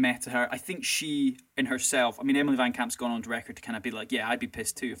meh to her. I think she in herself. I mean, Emily Van Camp's gone on record to kind of be like, yeah, I'd be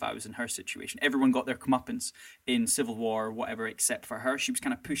pissed too if I was in her situation. Everyone got their comeuppance in Civil War or whatever, except for her. She was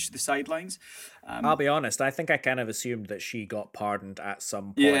kind of pushed to the sidelines. I'll be honest. I think I kind of assumed that she got pardoned at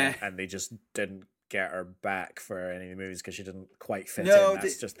some point, and they just didn't get her back for any of the movies because she didn't quite fit in.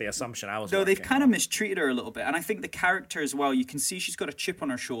 That's just the assumption I was making. No, they've kind of mistreated her a little bit. And I think the character as well, you can see she's got a chip on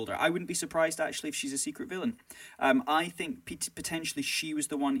her shoulder. I wouldn't be surprised, actually, if she's a secret villain. I think potentially she was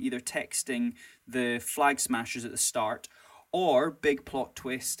the one either texting the Flag Smashers at the start, or, big plot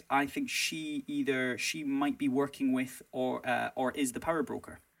twist, I think she might be working with or is the power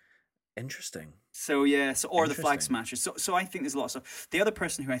broker. Interesting. So or the Flag Smashers. So I think there's a lot of stuff. The other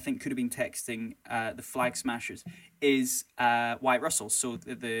person who I think could have been texting the Flag Smashers is Wyatt Russell. So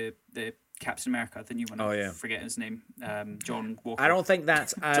the Captain America, the new one. Oh yeah, I forget his name. John Walker. I don't think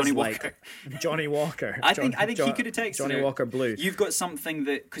that's as Johnny Walker. Johnny Walker. I think he could have texted Johnny her, Walker Blue. You've got something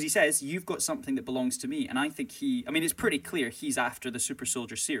because he says you've got something that belongs to me, and I think it's pretty clear he's after the super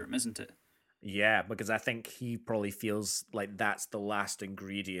soldier serum, isn't it? Yeah, because I think he probably feels like that's the last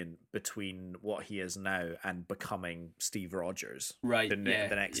ingredient between what he is now and becoming Steve Rogers. Right. The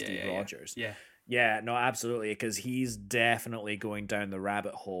next Steve Rogers. Yeah. Yeah, no, absolutely. Because he's definitely going down the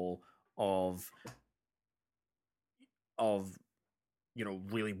rabbit hole of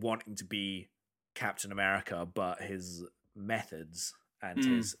really wanting to be Captain America, but his methods and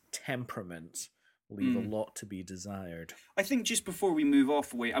his temperament leave a lot to be desired. I think just before we move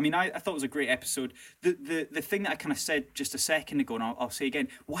off away, I mean, I thought it was a great episode. The thing that I kind of said just a second ago, and I'll say again,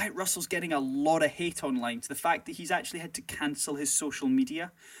 Wyatt Russell's getting a lot of hate online to the fact that he's actually had to cancel his social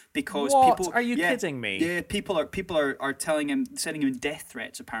media because people. Are you kidding me? Yeah, people are telling him, sending him death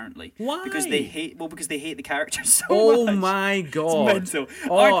threats apparently. Why? Because they hate the character so much. Oh my god! It's mental.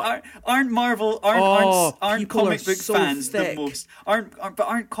 Aren't Marvel aren't comic book fans the most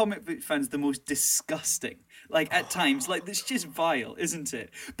aren't comic book fans the most disgusting? Like at times, like it's just vile, isn't it?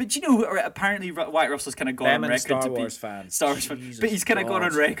 But you know, apparently Wyatt Russell's kind of gone on record Star to Wars be fans. Star Wars fans, but he's kind of gone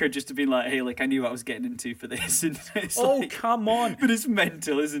on record just to be like, "Hey, like I knew what I was getting into for this." And come on! But it's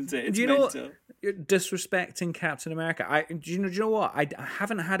mental, isn't it? It's mental. You're disrespecting Captain America. Do you know what? I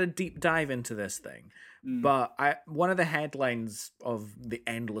haven't had a deep dive into this thing, but one of the headlines of the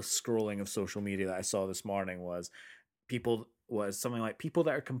endless scrolling of social media that I saw this morning was something like people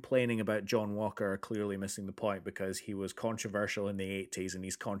that are complaining about John Walker are clearly missing the point because he was controversial in the 80s and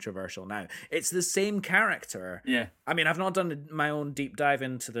he's controversial now. It's the same character. Yeah. I mean, I've not done my own deep dive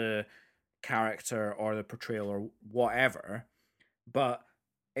into the character or the portrayal or whatever, but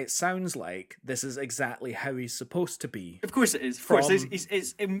it sounds like this is exactly how he's supposed to be. Of course it is. Of course,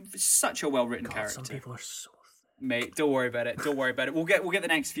 it's such a well-written character. Some people are so... Mate, don't worry about it. We'll get the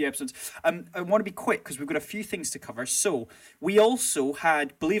next few episodes. I want to be quick because we've got a few things to cover. So we also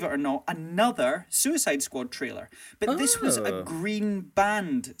had, believe it or not, another Suicide Squad trailer. But this was a Green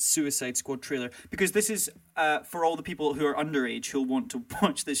Band Suicide Squad trailer because this is for all the people who are underage who'll want to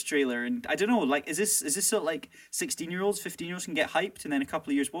watch this trailer. And I don't know, like, is this sort of like 16-year-olds, 15-year-olds can get hyped and then a couple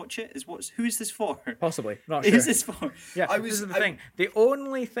of years watch it? Who is this for? Possibly, not sure. Who is this for? Yeah, this is the thing. The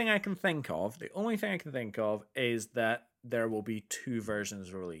only thing I can think of is that there will be 2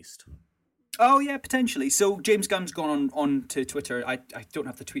 versions released. Oh yeah, potentially. So James Gunn's gone on to Twitter. I don't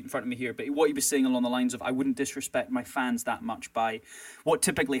have the tweet in front of me here, but what he was saying along the lines of, I wouldn't disrespect my fans that much by what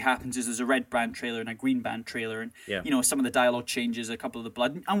typically happens is there's a red band trailer and a green band trailer, and some of the dialogue changes, a couple of the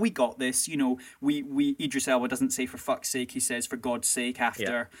blood, and we got this. We Idris Elba doesn't say for fuck's sake, he says for God's sake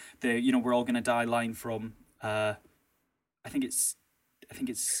after the we're all gonna die line from I think it's.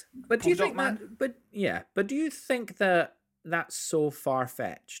 But do you think that? But do you think that that's so far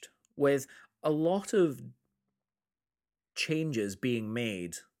fetched with a lot of changes being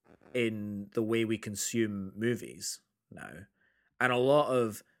made in the way we consume movies now, and a lot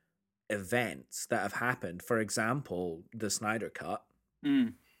of events that have happened? For example, the Snyder Cut.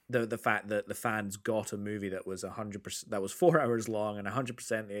 The fact that the fans got a movie that was 100%, that was 4 hours long and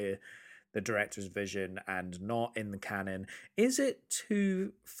 100% the director's vision and not in the canon. Is it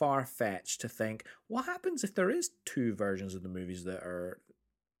too far-fetched to think what happens if there is 2 versions of the movies that are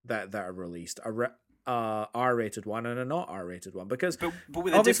released, a R-rated one and a not R-rated one? Because but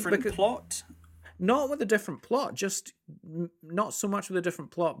with a different plot. Not with a different plot, just not so much with a different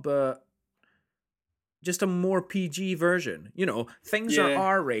plot, but just a more PG version. You know, things are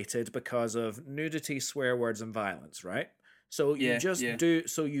R-rated because of nudity, swear words, and violence, right? So you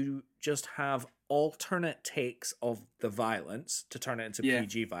just have alternate takes of the violence to turn it into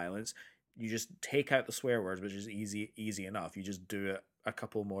PG violence. You just take out the swear words, which is easy enough. You just do it a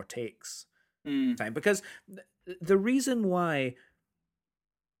couple more takes time, because the reason why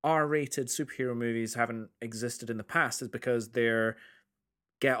R-rated superhero movies haven't existed in the past is because they're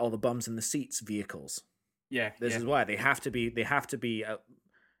get all the bums in the seats vehicles. This is why they have to be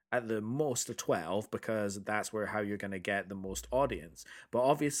at the most a 12, because that's how you're going to get the most audience. But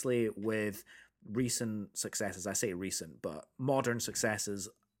obviously with recent successes, I say recent, but modern successes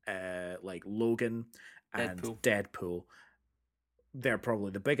like Logan and Deadpool, they're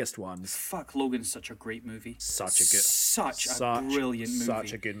probably the biggest ones. Fuck, Logan's such a great movie. Such a brilliant movie.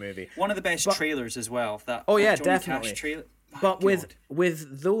 Such a good movie. One of the best trailers as well. That Johnny definitely. Cash trailer. But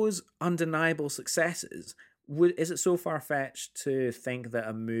with those undeniable successes, is it so far-fetched to think that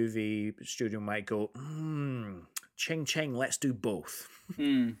a movie studio might go, ching ching, let's do both?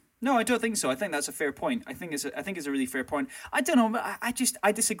 No, I don't think so. I think that's a fair point. I think it's a really fair point. I don't know. I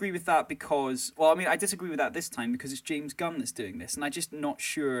disagree with that because, I disagree with that this time because it's James Gunn that's doing this, and I'm just not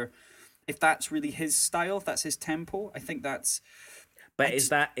sure if that's really his style, if that's his tempo. I think that's. But is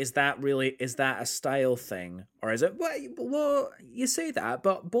that a style thing, or is it? Well, you say that,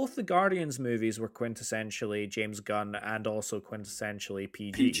 but both the Guardians movies were quintessentially James Gunn and also quintessentially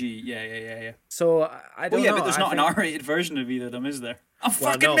PG. PG, yeah. So I don't know. Yeah, but there's not an R-rated version of either of them, is there? I'm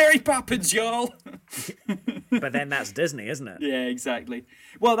fucking Mary Poppins, y'all. But then that's Disney, isn't it? Yeah, exactly.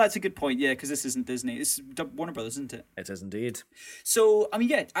 Well, that's a good point. Yeah, because this isn't Disney. It's Warner Brothers, isn't it? It is indeed. So,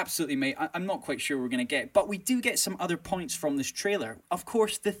 yeah, absolutely, mate. I'm not quite sure we're going to get, but we do get some other points from this trailer. Of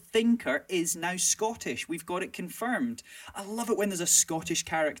course, the Thinker is now Scottish. We've got it confirmed. I love it when there's a Scottish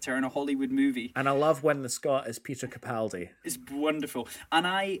character in a Hollywood movie. And I love when the Scot is Peter Capaldi. It's wonderful. And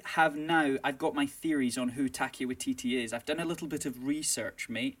I've got my theories on who Taika Waititi is. I've done a little bit of research,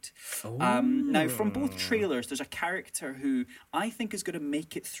 mate. Now, from both trailers, there's a character who I think is going to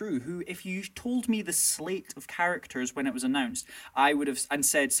make it through, who, if you told me the slate of characters when it was announced, I would have, and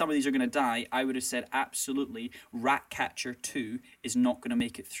said some of these are going to die, I would have said absolutely Ratcatcher 2 is not going to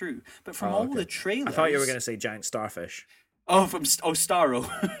make it through. But from all the trailers... I thought you were going to say Giant Starfish. Starro.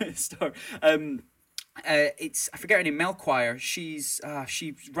 It's, I forget her name, Melchior. She's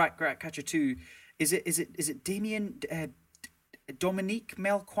Ratcatcher 2. Is it Damien... Dominique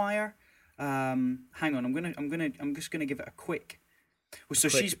Melchior. Hang on, I'm just gonna give it a quick. Well, so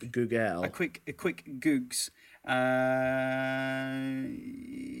she's Google. A quick googs.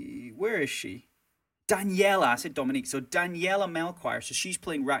 Where is she? Daniela. I said Dominique. So Daniela Melchior. So she's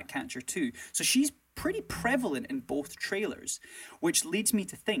playing Ratcatcher 2. So she's pretty prevalent in both trailers, which leads me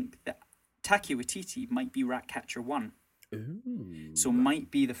to think that Taika Waititi might be Ratcatcher 1. Ooh. So might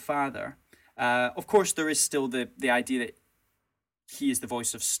be the father. Of course, there is still the idea that he is the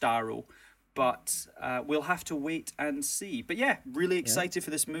voice of Starro, but we'll have to wait and see. But yeah, really excited for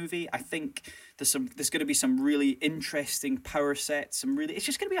this movie. I think there's going to be some really interesting power sets. It's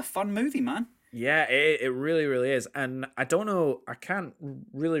just going to be a fun movie, man. Yeah, it really, really is. And I don't know, I can't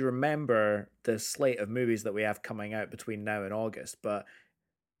really remember the slate of movies that we have coming out between now and August, but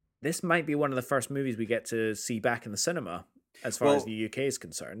this might be one of the first movies we get to see back in the cinema as far as the UK is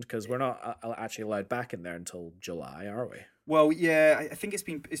concerned, because we're not actually allowed back in there until July, are we? Well, yeah, I think it's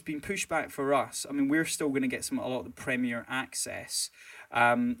been pushed back for us. I mean, we're still going to get a lot of the premiere access.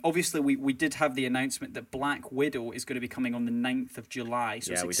 Obviously, we did have the announcement that Black Widow is going to be coming on the 9th of July.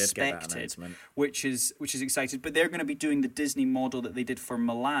 So it's expected, did get that announcement. which is exciting. But they're going to be doing the Disney model that they did for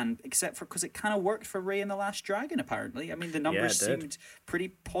Milan, except for because it kind of worked for Raya and the Last Dragon, apparently. I mean, the numbers seemed pretty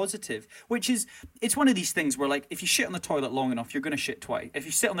positive, it's one of these things where, like, if you shit on the toilet long enough, you're going to shit twice. If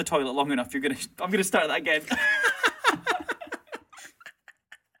you sit on the toilet long enough, I'm going to start that again.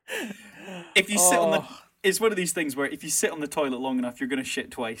 If you sit on the... It's one of these things where if you sit on the toilet long enough, you're going to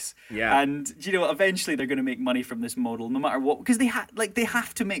shit twice. Yeah. And, eventually they're going to make money from this model, no matter what. Because they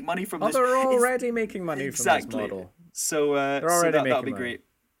have to make money from this. They're already making money from this model. So, that'll be great.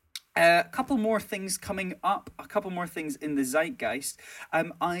 A couple more things coming up, a couple more things in the zeitgeist.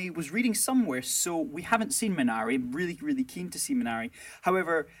 I was reading somewhere, so we haven't seen Minari. I'm really, really keen to see Minari.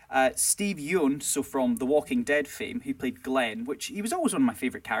 However, Steve Yeun, so from The Walking Dead fame, who played Glenn, which he was always one of my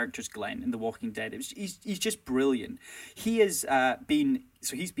favourite characters, Glenn, in The Walking Dead. He's just brilliant. He has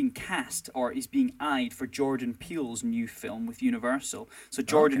he's been cast, or he's being eyed for Jordan Peele's new film with Universal. So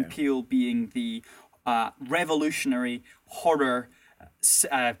Jordan Peele being the revolutionary horror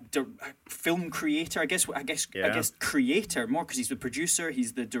film creator. I guess creator more, because he's the producer,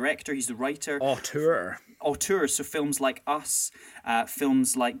 he's the director, he's the writer. Auteur. So films like Us,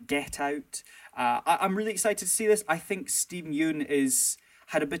 films like Get Out. I'm really excited to see this. I think Steven Yeun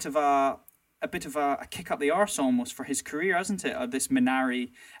had a bit of a kick up the arse almost for his career, hasn't it? This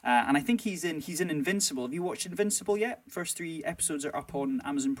Minari, and I think he's in Invincible. Have you watched Invincible yet? First 3 episodes are up on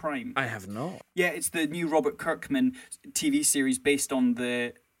Amazon Prime. I have not. Yeah, it's the new Robert Kirkman TV series based on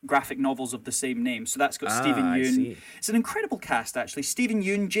the graphic novels of the same name. So that's got Steven Yeun. It's an incredible cast, actually. Steven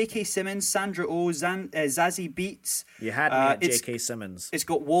Yeun, J.K. Simmons, Sandra Oh, Zazie Beetz. You had me at J.K. Simmons. It's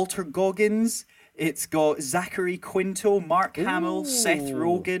got Walter Goggins. It's got Zachary Quinto, Mark Hamill, Seth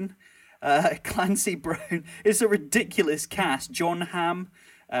Rogen. Clancy Brown. It's a ridiculous cast. John Hamm.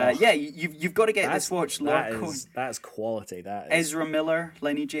 You've got to get this watch. That's quality. That is. Ezra Miller,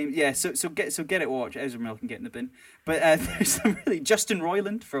 Lenny James. Yeah, so get it watch. Ezra Miller can get in the bin. But there's some really Justin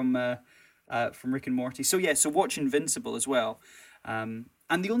Roiland from Rick and Morty. So watch Invincible as well. And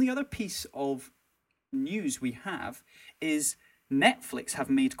the only other piece of news we have is Netflix have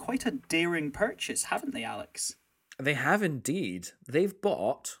made quite a daring purchase, haven't they, Alex? They have indeed. They've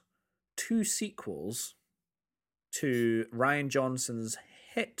bought 2 sequels to Rian Johnson's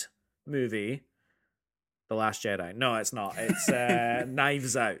hit movie, The Last Jedi. No, it's not. It's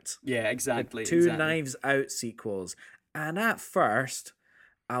Knives Out. Yeah, exactly. 2 Knives Out sequels. And at first,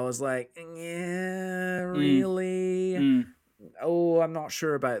 I was like, yeah, really? Oh, I'm not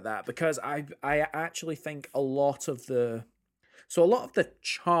sure about that, because I actually think a lot of the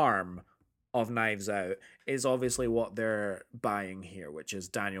charm of Knives Out is obviously what they're buying here, which is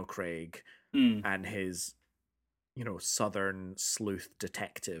Daniel Craig and his, southern sleuth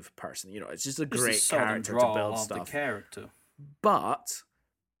detective person. It's just a great character to build stuff. The character. But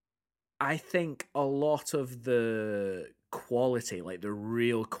I think a lot of the quality, like the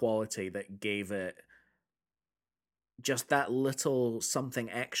real quality that gave it just that little something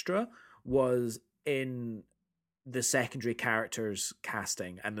extra, was in the secondary characters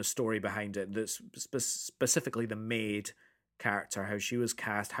casting and the story behind it. That's specifically the maid character, how she was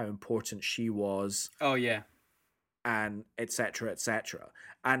cast, how important she was. Oh yeah, and etc.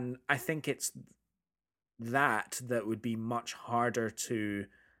 And I think it's that would be much harder to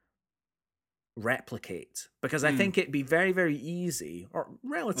replicate, because I think it'd be very, very easy, or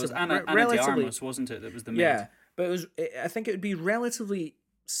relatively. Anna de Armas, wasn't it? That was the maid. Yeah, but I think it would be relatively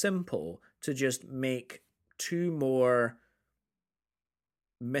simple to just make 2 more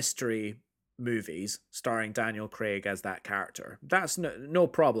mystery movies starring Daniel Craig as that character. That's no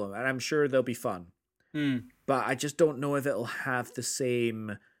problem, and I'm sure they'll be fun. But I just don't know if it'll have the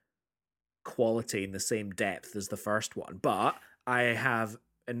same quality and the same depth as the first one. But I have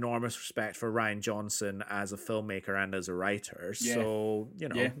enormous respect for Rian Johnson as a filmmaker and as a writer. Yeah. So,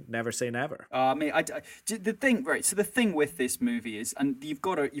 never say never. The thing with this movie is, and you've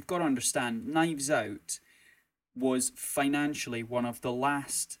got to understand, Knives Out was financially one of the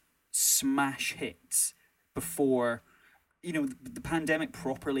last smash hits before, the pandemic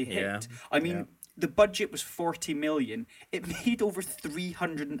properly hit. Yeah. The budget was $40 million. It made over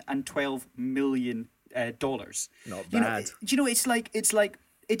 $312 million. Not bad.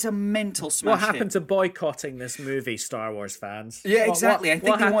 It's a mental smash. What happened to boycotting this movie, Star Wars fans? Yeah, exactly. I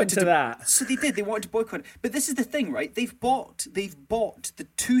think they wanted to that. So they did. They wanted to boycott it. But this is the thing, right? They've bought the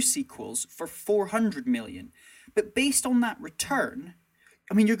 2 sequels for $400 million. But based on that return,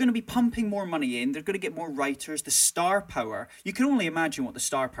 you're going to be pumping more money in. They're going to get more writers. The star power. You can only imagine what the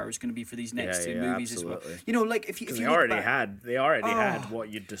star power is going to be for these next 2 movies absolutely. as well. If you they already had what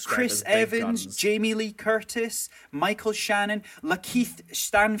you'd describe Chris as big Evans, guns. Jamie Lee Curtis, Michael Shannon, Lakeith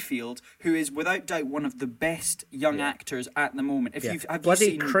Stanfield, who is without doubt one of the best young actors at the moment. Have you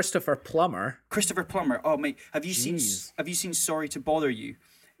seen Christopher Plummer? Oh mate, have you seen Sorry to Bother You?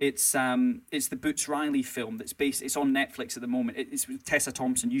 It's the Boots Riley film that's based. It's on Netflix at the moment. It's with Tessa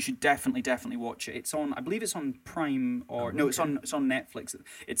Thompson. You should definitely watch it. It's on. I believe it's on Prime it's on Netflix.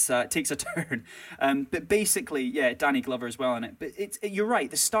 It takes a turn. But basically, Danny Glover as well in it. But you're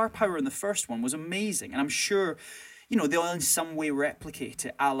right. The star power in the first one was amazing, and I'm sure, they'll in some way replicate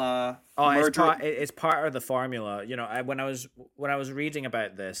it, a la Murder. It's part of the formula. When I was reading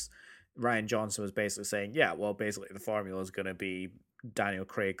about this, Rian Johnson was basically saying, basically the formula is going to be Daniel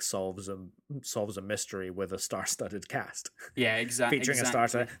Craig solves a mystery with a star-studded cast. Yeah, exactly. Featuring a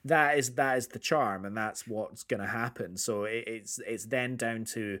star-studded. That is the charm, and that's what's going to happen. So it's then down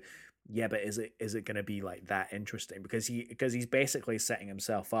to yeah, but is it going to be like that interesting? Because he's basically setting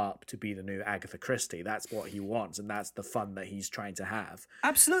himself up to be the new Agatha Christie. That's what he wants, and that's the fun that he's trying to have.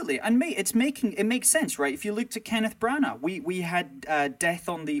 Absolutely, and mate, it makes sense, right? If you looked at Kenneth Branagh, we had Death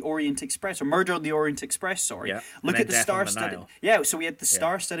on the Orient Express, or Murder on the Orient Express. Sorry, yeah. Look at the star-studded. Yeah, so we had the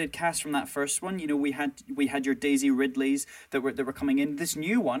star-studded cast from that first one. You know, we had your Daisy Ridleys that were coming in. This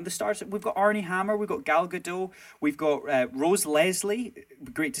new one, the stars. We've got Armie Hammer, we've got Gal Gadot, we've got Rose Leslie.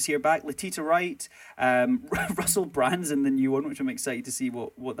 Great to see her back. Letitia Wright, Russell Brand's in the new one, which I'm excited to see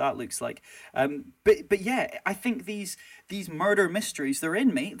what that looks like. But yeah, I think these murder mysteries, they're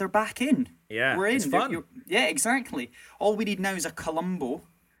in, mate. They're back in. Yeah, we're in. It's fun. Yeah, exactly. All we need now is a Columbo.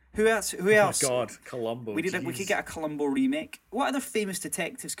 Who else? Oh my God, Columbo. We could get a Columbo remake. What other famous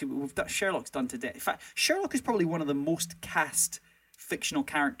detectives we've done? Sherlock's done to death. In fact, Sherlock is probably one of the most cast fictional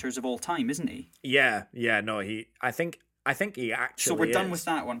characters of all time, isn't he? Yeah. No, I think he actually. So we're done with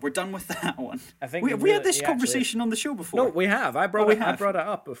that one. We're done with that one. I think we had this conversation on the show before. No, we have. I brought it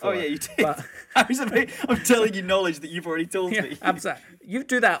up before. Oh yeah, you did. But... I'm telling you knowledge that you've already told me. Absolutely. You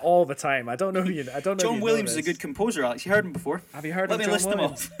do that all the time. I don't know who you. I don't know. John Williams is a good composer, Alex. You heard him before. Have you heard of John Williams? Let me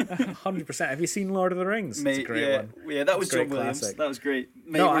list them off. 100%. Have you seen Lord of the Rings? Mate, it's a great one. Yeah, that was John Williams. That was great.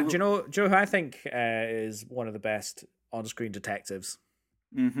 Mate, do you know Joe? Who I think is one of the best on-screen detectives.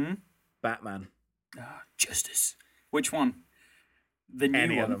 Mm-hmm. Batman. Justice. Which one? The new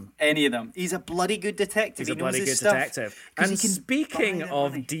Any one. of them. Any of them. He's a bloody good detective. He's a bloody good detective. And speaking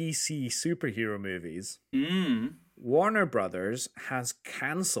of DC superhero movies, Warner Brothers has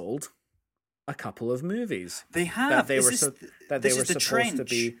cancelled a couple of movies. They have. That they were supposed to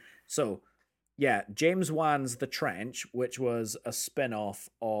be. So, yeah, James Wan's The Trench, which was a spin-off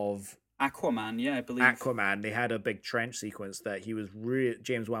of Aquaman, yeah, I believe. Aquaman. They had a big trench sequence that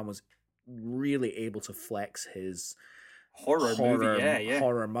James Wan was really able to flex his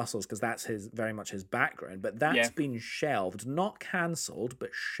horror muscles, because that's very much his background. But that's been shelved, not cancelled,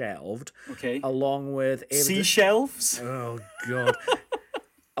 but shelved. Okay. Along with seashelves. Oh God.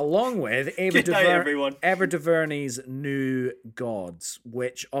 Along with Ava DuVernay's New Gods,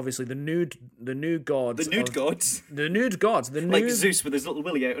 which obviously the nude gods, like Zeus with his little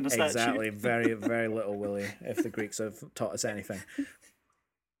willy out on a statue. Exactly, very very little willy. If the Greeks have taught us anything.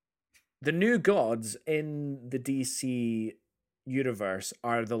 The new gods in the DC universe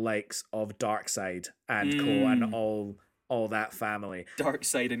are the likes of Darkseid and Co. and all that family.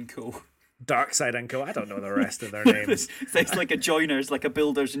 Darkseid and Co. Darkseid and Co. I don't know the rest of their names. It's like a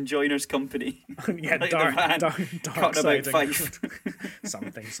builders and joiners company. Yeah, like Darkseid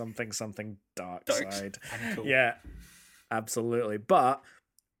and something Darkseid. Yeah, absolutely. But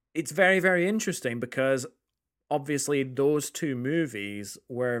it's very, very interesting because obviously those two movies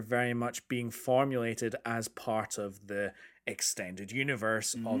were very much being formulated as part of the extended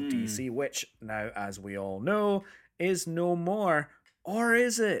universe of DC, which now, as we all know, is no more. Or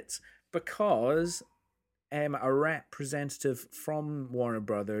is it? Because a representative from Warner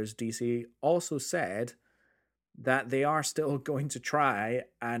Brothers DC also said that they are still going to try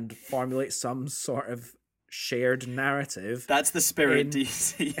and formulate some sort of shared narrative. That's the spirit,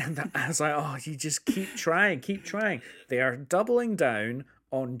 DC. And I was like, oh, you just keep trying. They are doubling down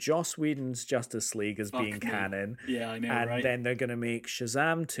on Joss Whedon's Justice League as being canon. Yeah, I know, and then they're going to make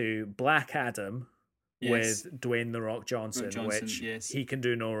Shazam 2 Black Adam with Dwayne The Rock Johnson, which he can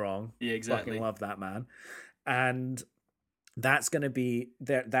do no wrong. Yeah, exactly. Fucking love that man. And that's going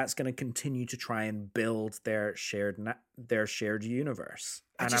to continue to try and build their shared universe.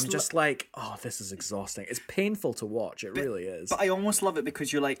 And I'm just like, oh, this is exhausting. It's painful to watch. It really is. But I almost love it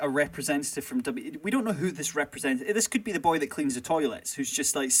because you're like a representative from we don't know who this represents. This could be the boy that cleans the toilets who's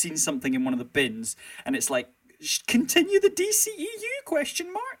just like seen something in one of the bins and it's like, continue the DCEU ?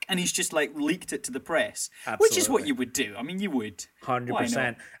 And he's just like leaked it to the press. Absolutely. Which is what you would do. I mean, you would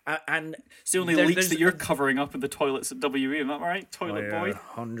 100%. And it's the only leaks that you're covering up in the toilets at WE. Am I right, toilet boy?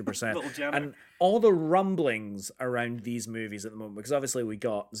 100%. And all the rumblings around these movies at the moment, because obviously we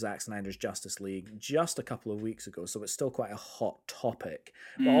got Zack Snyder's Justice League just a couple of weeks ago, so it's still quite a hot topic.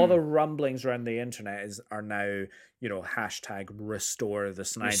 But all the rumblings around the internet are now, hashtag restore the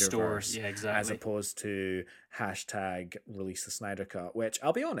Snyderverse, as opposed to hashtag release the Snyder Cut, which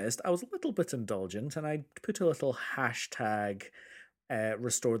I'll be honest, I was a little bit indulgent and I put a little hashtag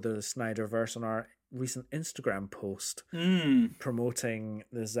restore the Snyderverse on our recent Instagram post promoting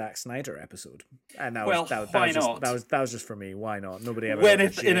the Zack Snyder episode, and that was just for me. Why not? Nobody ever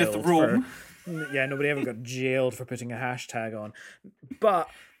got jailed nobody ever got jailed for putting a hashtag on. But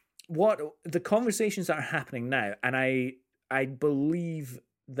what the conversations that are happening now, and I believe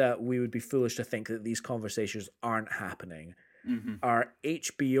that we would be foolish to think that these conversations aren't happening, are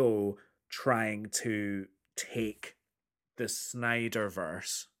HBO trying to take the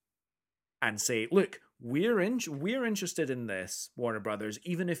Snyderverse and say, look, we're interested in this, Warner Brothers,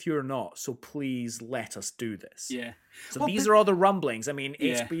 even if you're not, so please let us do this. Yeah. So these are all the rumblings. I mean,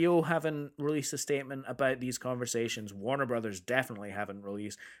 HBO haven't released a statement about these conversations. Warner Brothers definitely haven't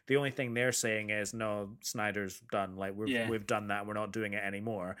released. The only thing they're saying is, no, Snyder's done. Like, we've done that. We're not doing it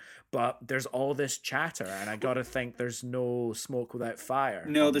anymore. But there's all this chatter, and I got to think there's no smoke without fire.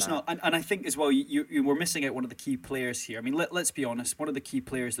 No, there's not. And I think as well, you were missing out one of the key players here. I mean, let's be honest. One of the key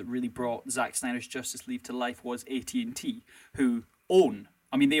players that really brought Zack Snyder's Justice League to life was AT&T, who own.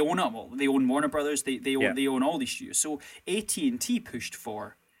 I mean, they own them all. They own Warner Brothers. They own all these studios. So AT&T pushed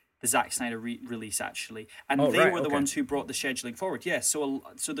for the Zack Snyder release actually, and they were the ones who brought the scheduling forward. Yeah. So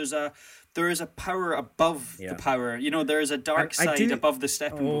there is a power above the power. You know, there is a dark side above the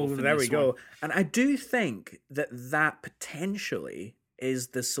Steppenwolf. There we go. And I do think that potentially is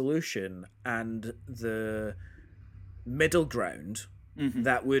the solution and the middle ground.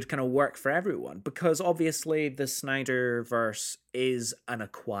 That would kind of work for everyone, because obviously the Snyderverse is an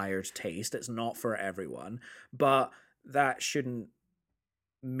acquired taste. It's not for everyone, but that shouldn't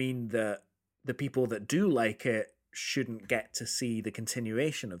mean that the people that do like it shouldn't get to see the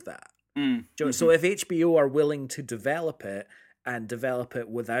continuation of that. So if HBO are willing to develop it and develop it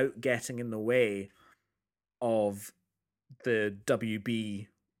without getting in the way of the WB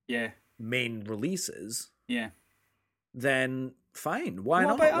main releases, then fine. Why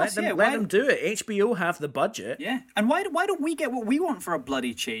not? Let them do it. HBO have the budget. Yeah. And why don't we get what we want for a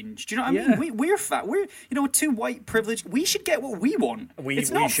bloody change? Do you know what I mean? We're fat. We're two white privileged. We should get what we want.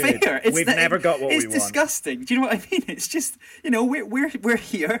 It's not fair. We've never got what we want. It's disgusting. Do you know what I mean? It's just, we're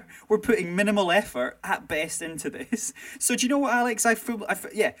here. We're putting minimal effort at best into this. So do you know what, Alex?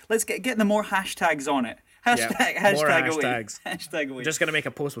 Let's get the more hashtags on it. Hashtag away. Hashtag away. I'm just going to make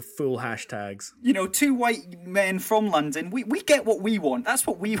a post with full hashtags. Two white men from London. We get what we want. That's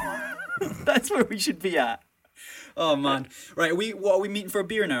what we want. That's where we should be at. Oh man! Right, are we meeting for a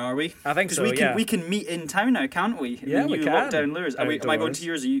beer now? Are we? I think so. We can meet in town now, can't we? Yeah, we can. Lockdown lures. Am I going to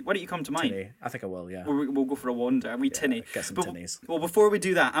yours? Why don't you come to mine? Tinny. I think I will. Yeah. We'll go for a wander. Tinny. Get some tinnies. Well, before we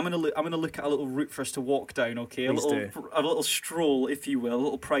do that, I'm gonna look at a little route for us to walk down. Okay, a little stroll, if you will, a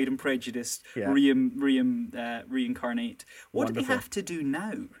little Pride and Prejudice reincarnate. What do they have to do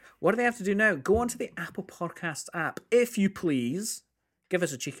now? What do they have to do now? Go onto the Apple Podcasts app, if you please. Give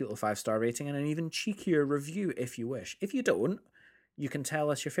us a cheeky little 5-star rating and an even cheekier review if you wish. If you don't, you can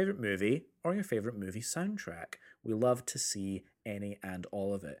tell us your favourite movie or your favourite movie soundtrack. We love to see any and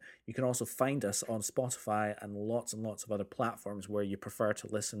all of it. You can also find us on Spotify and lots of other platforms where you prefer to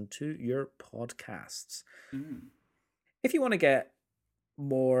listen to your podcasts. If you want to get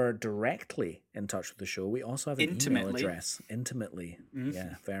more directly in touch with the show, we also have an email address. Intimately.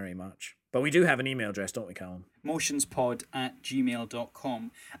 Yeah, very much. But we do have an email address, don't we, Callum?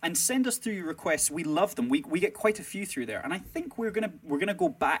 motionspod@gmail.com, and send us through your requests. We love them. We get quite a few through there, and I think we're gonna go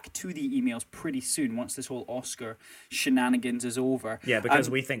back to the emails pretty soon once this whole Oscar shenanigans is over. Yeah,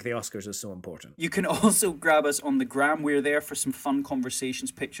 because we think the Oscars is so important. You can also grab us on the gram. We're there for some fun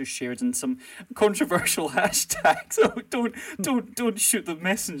conversations, pictures shared, and some controversial hashtags. So don't shoot the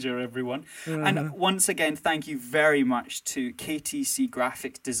messenger, everyone. And once again, thank you very much to KTC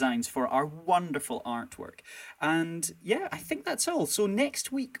Graphic Designs for our wonderful artwork. And yeah, I think that's all. So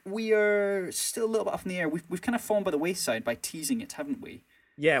next week we are still a little bit up in the air. We've kind of fallen by the wayside by teasing it, haven't we?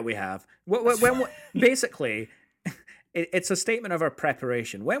 Yeah, we have. Basically, it's a statement of our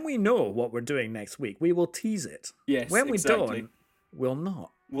preparation. When we know what we're doing next week, we will tease it. Yes, when we don't, we'll not.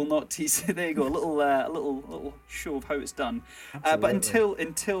 We'll not tease it. There you go. A little show of how it's done. But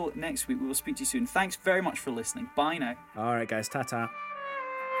until next week, we will speak to you soon. Thanks very much for listening. Bye now. All right, guys. Ta-ta.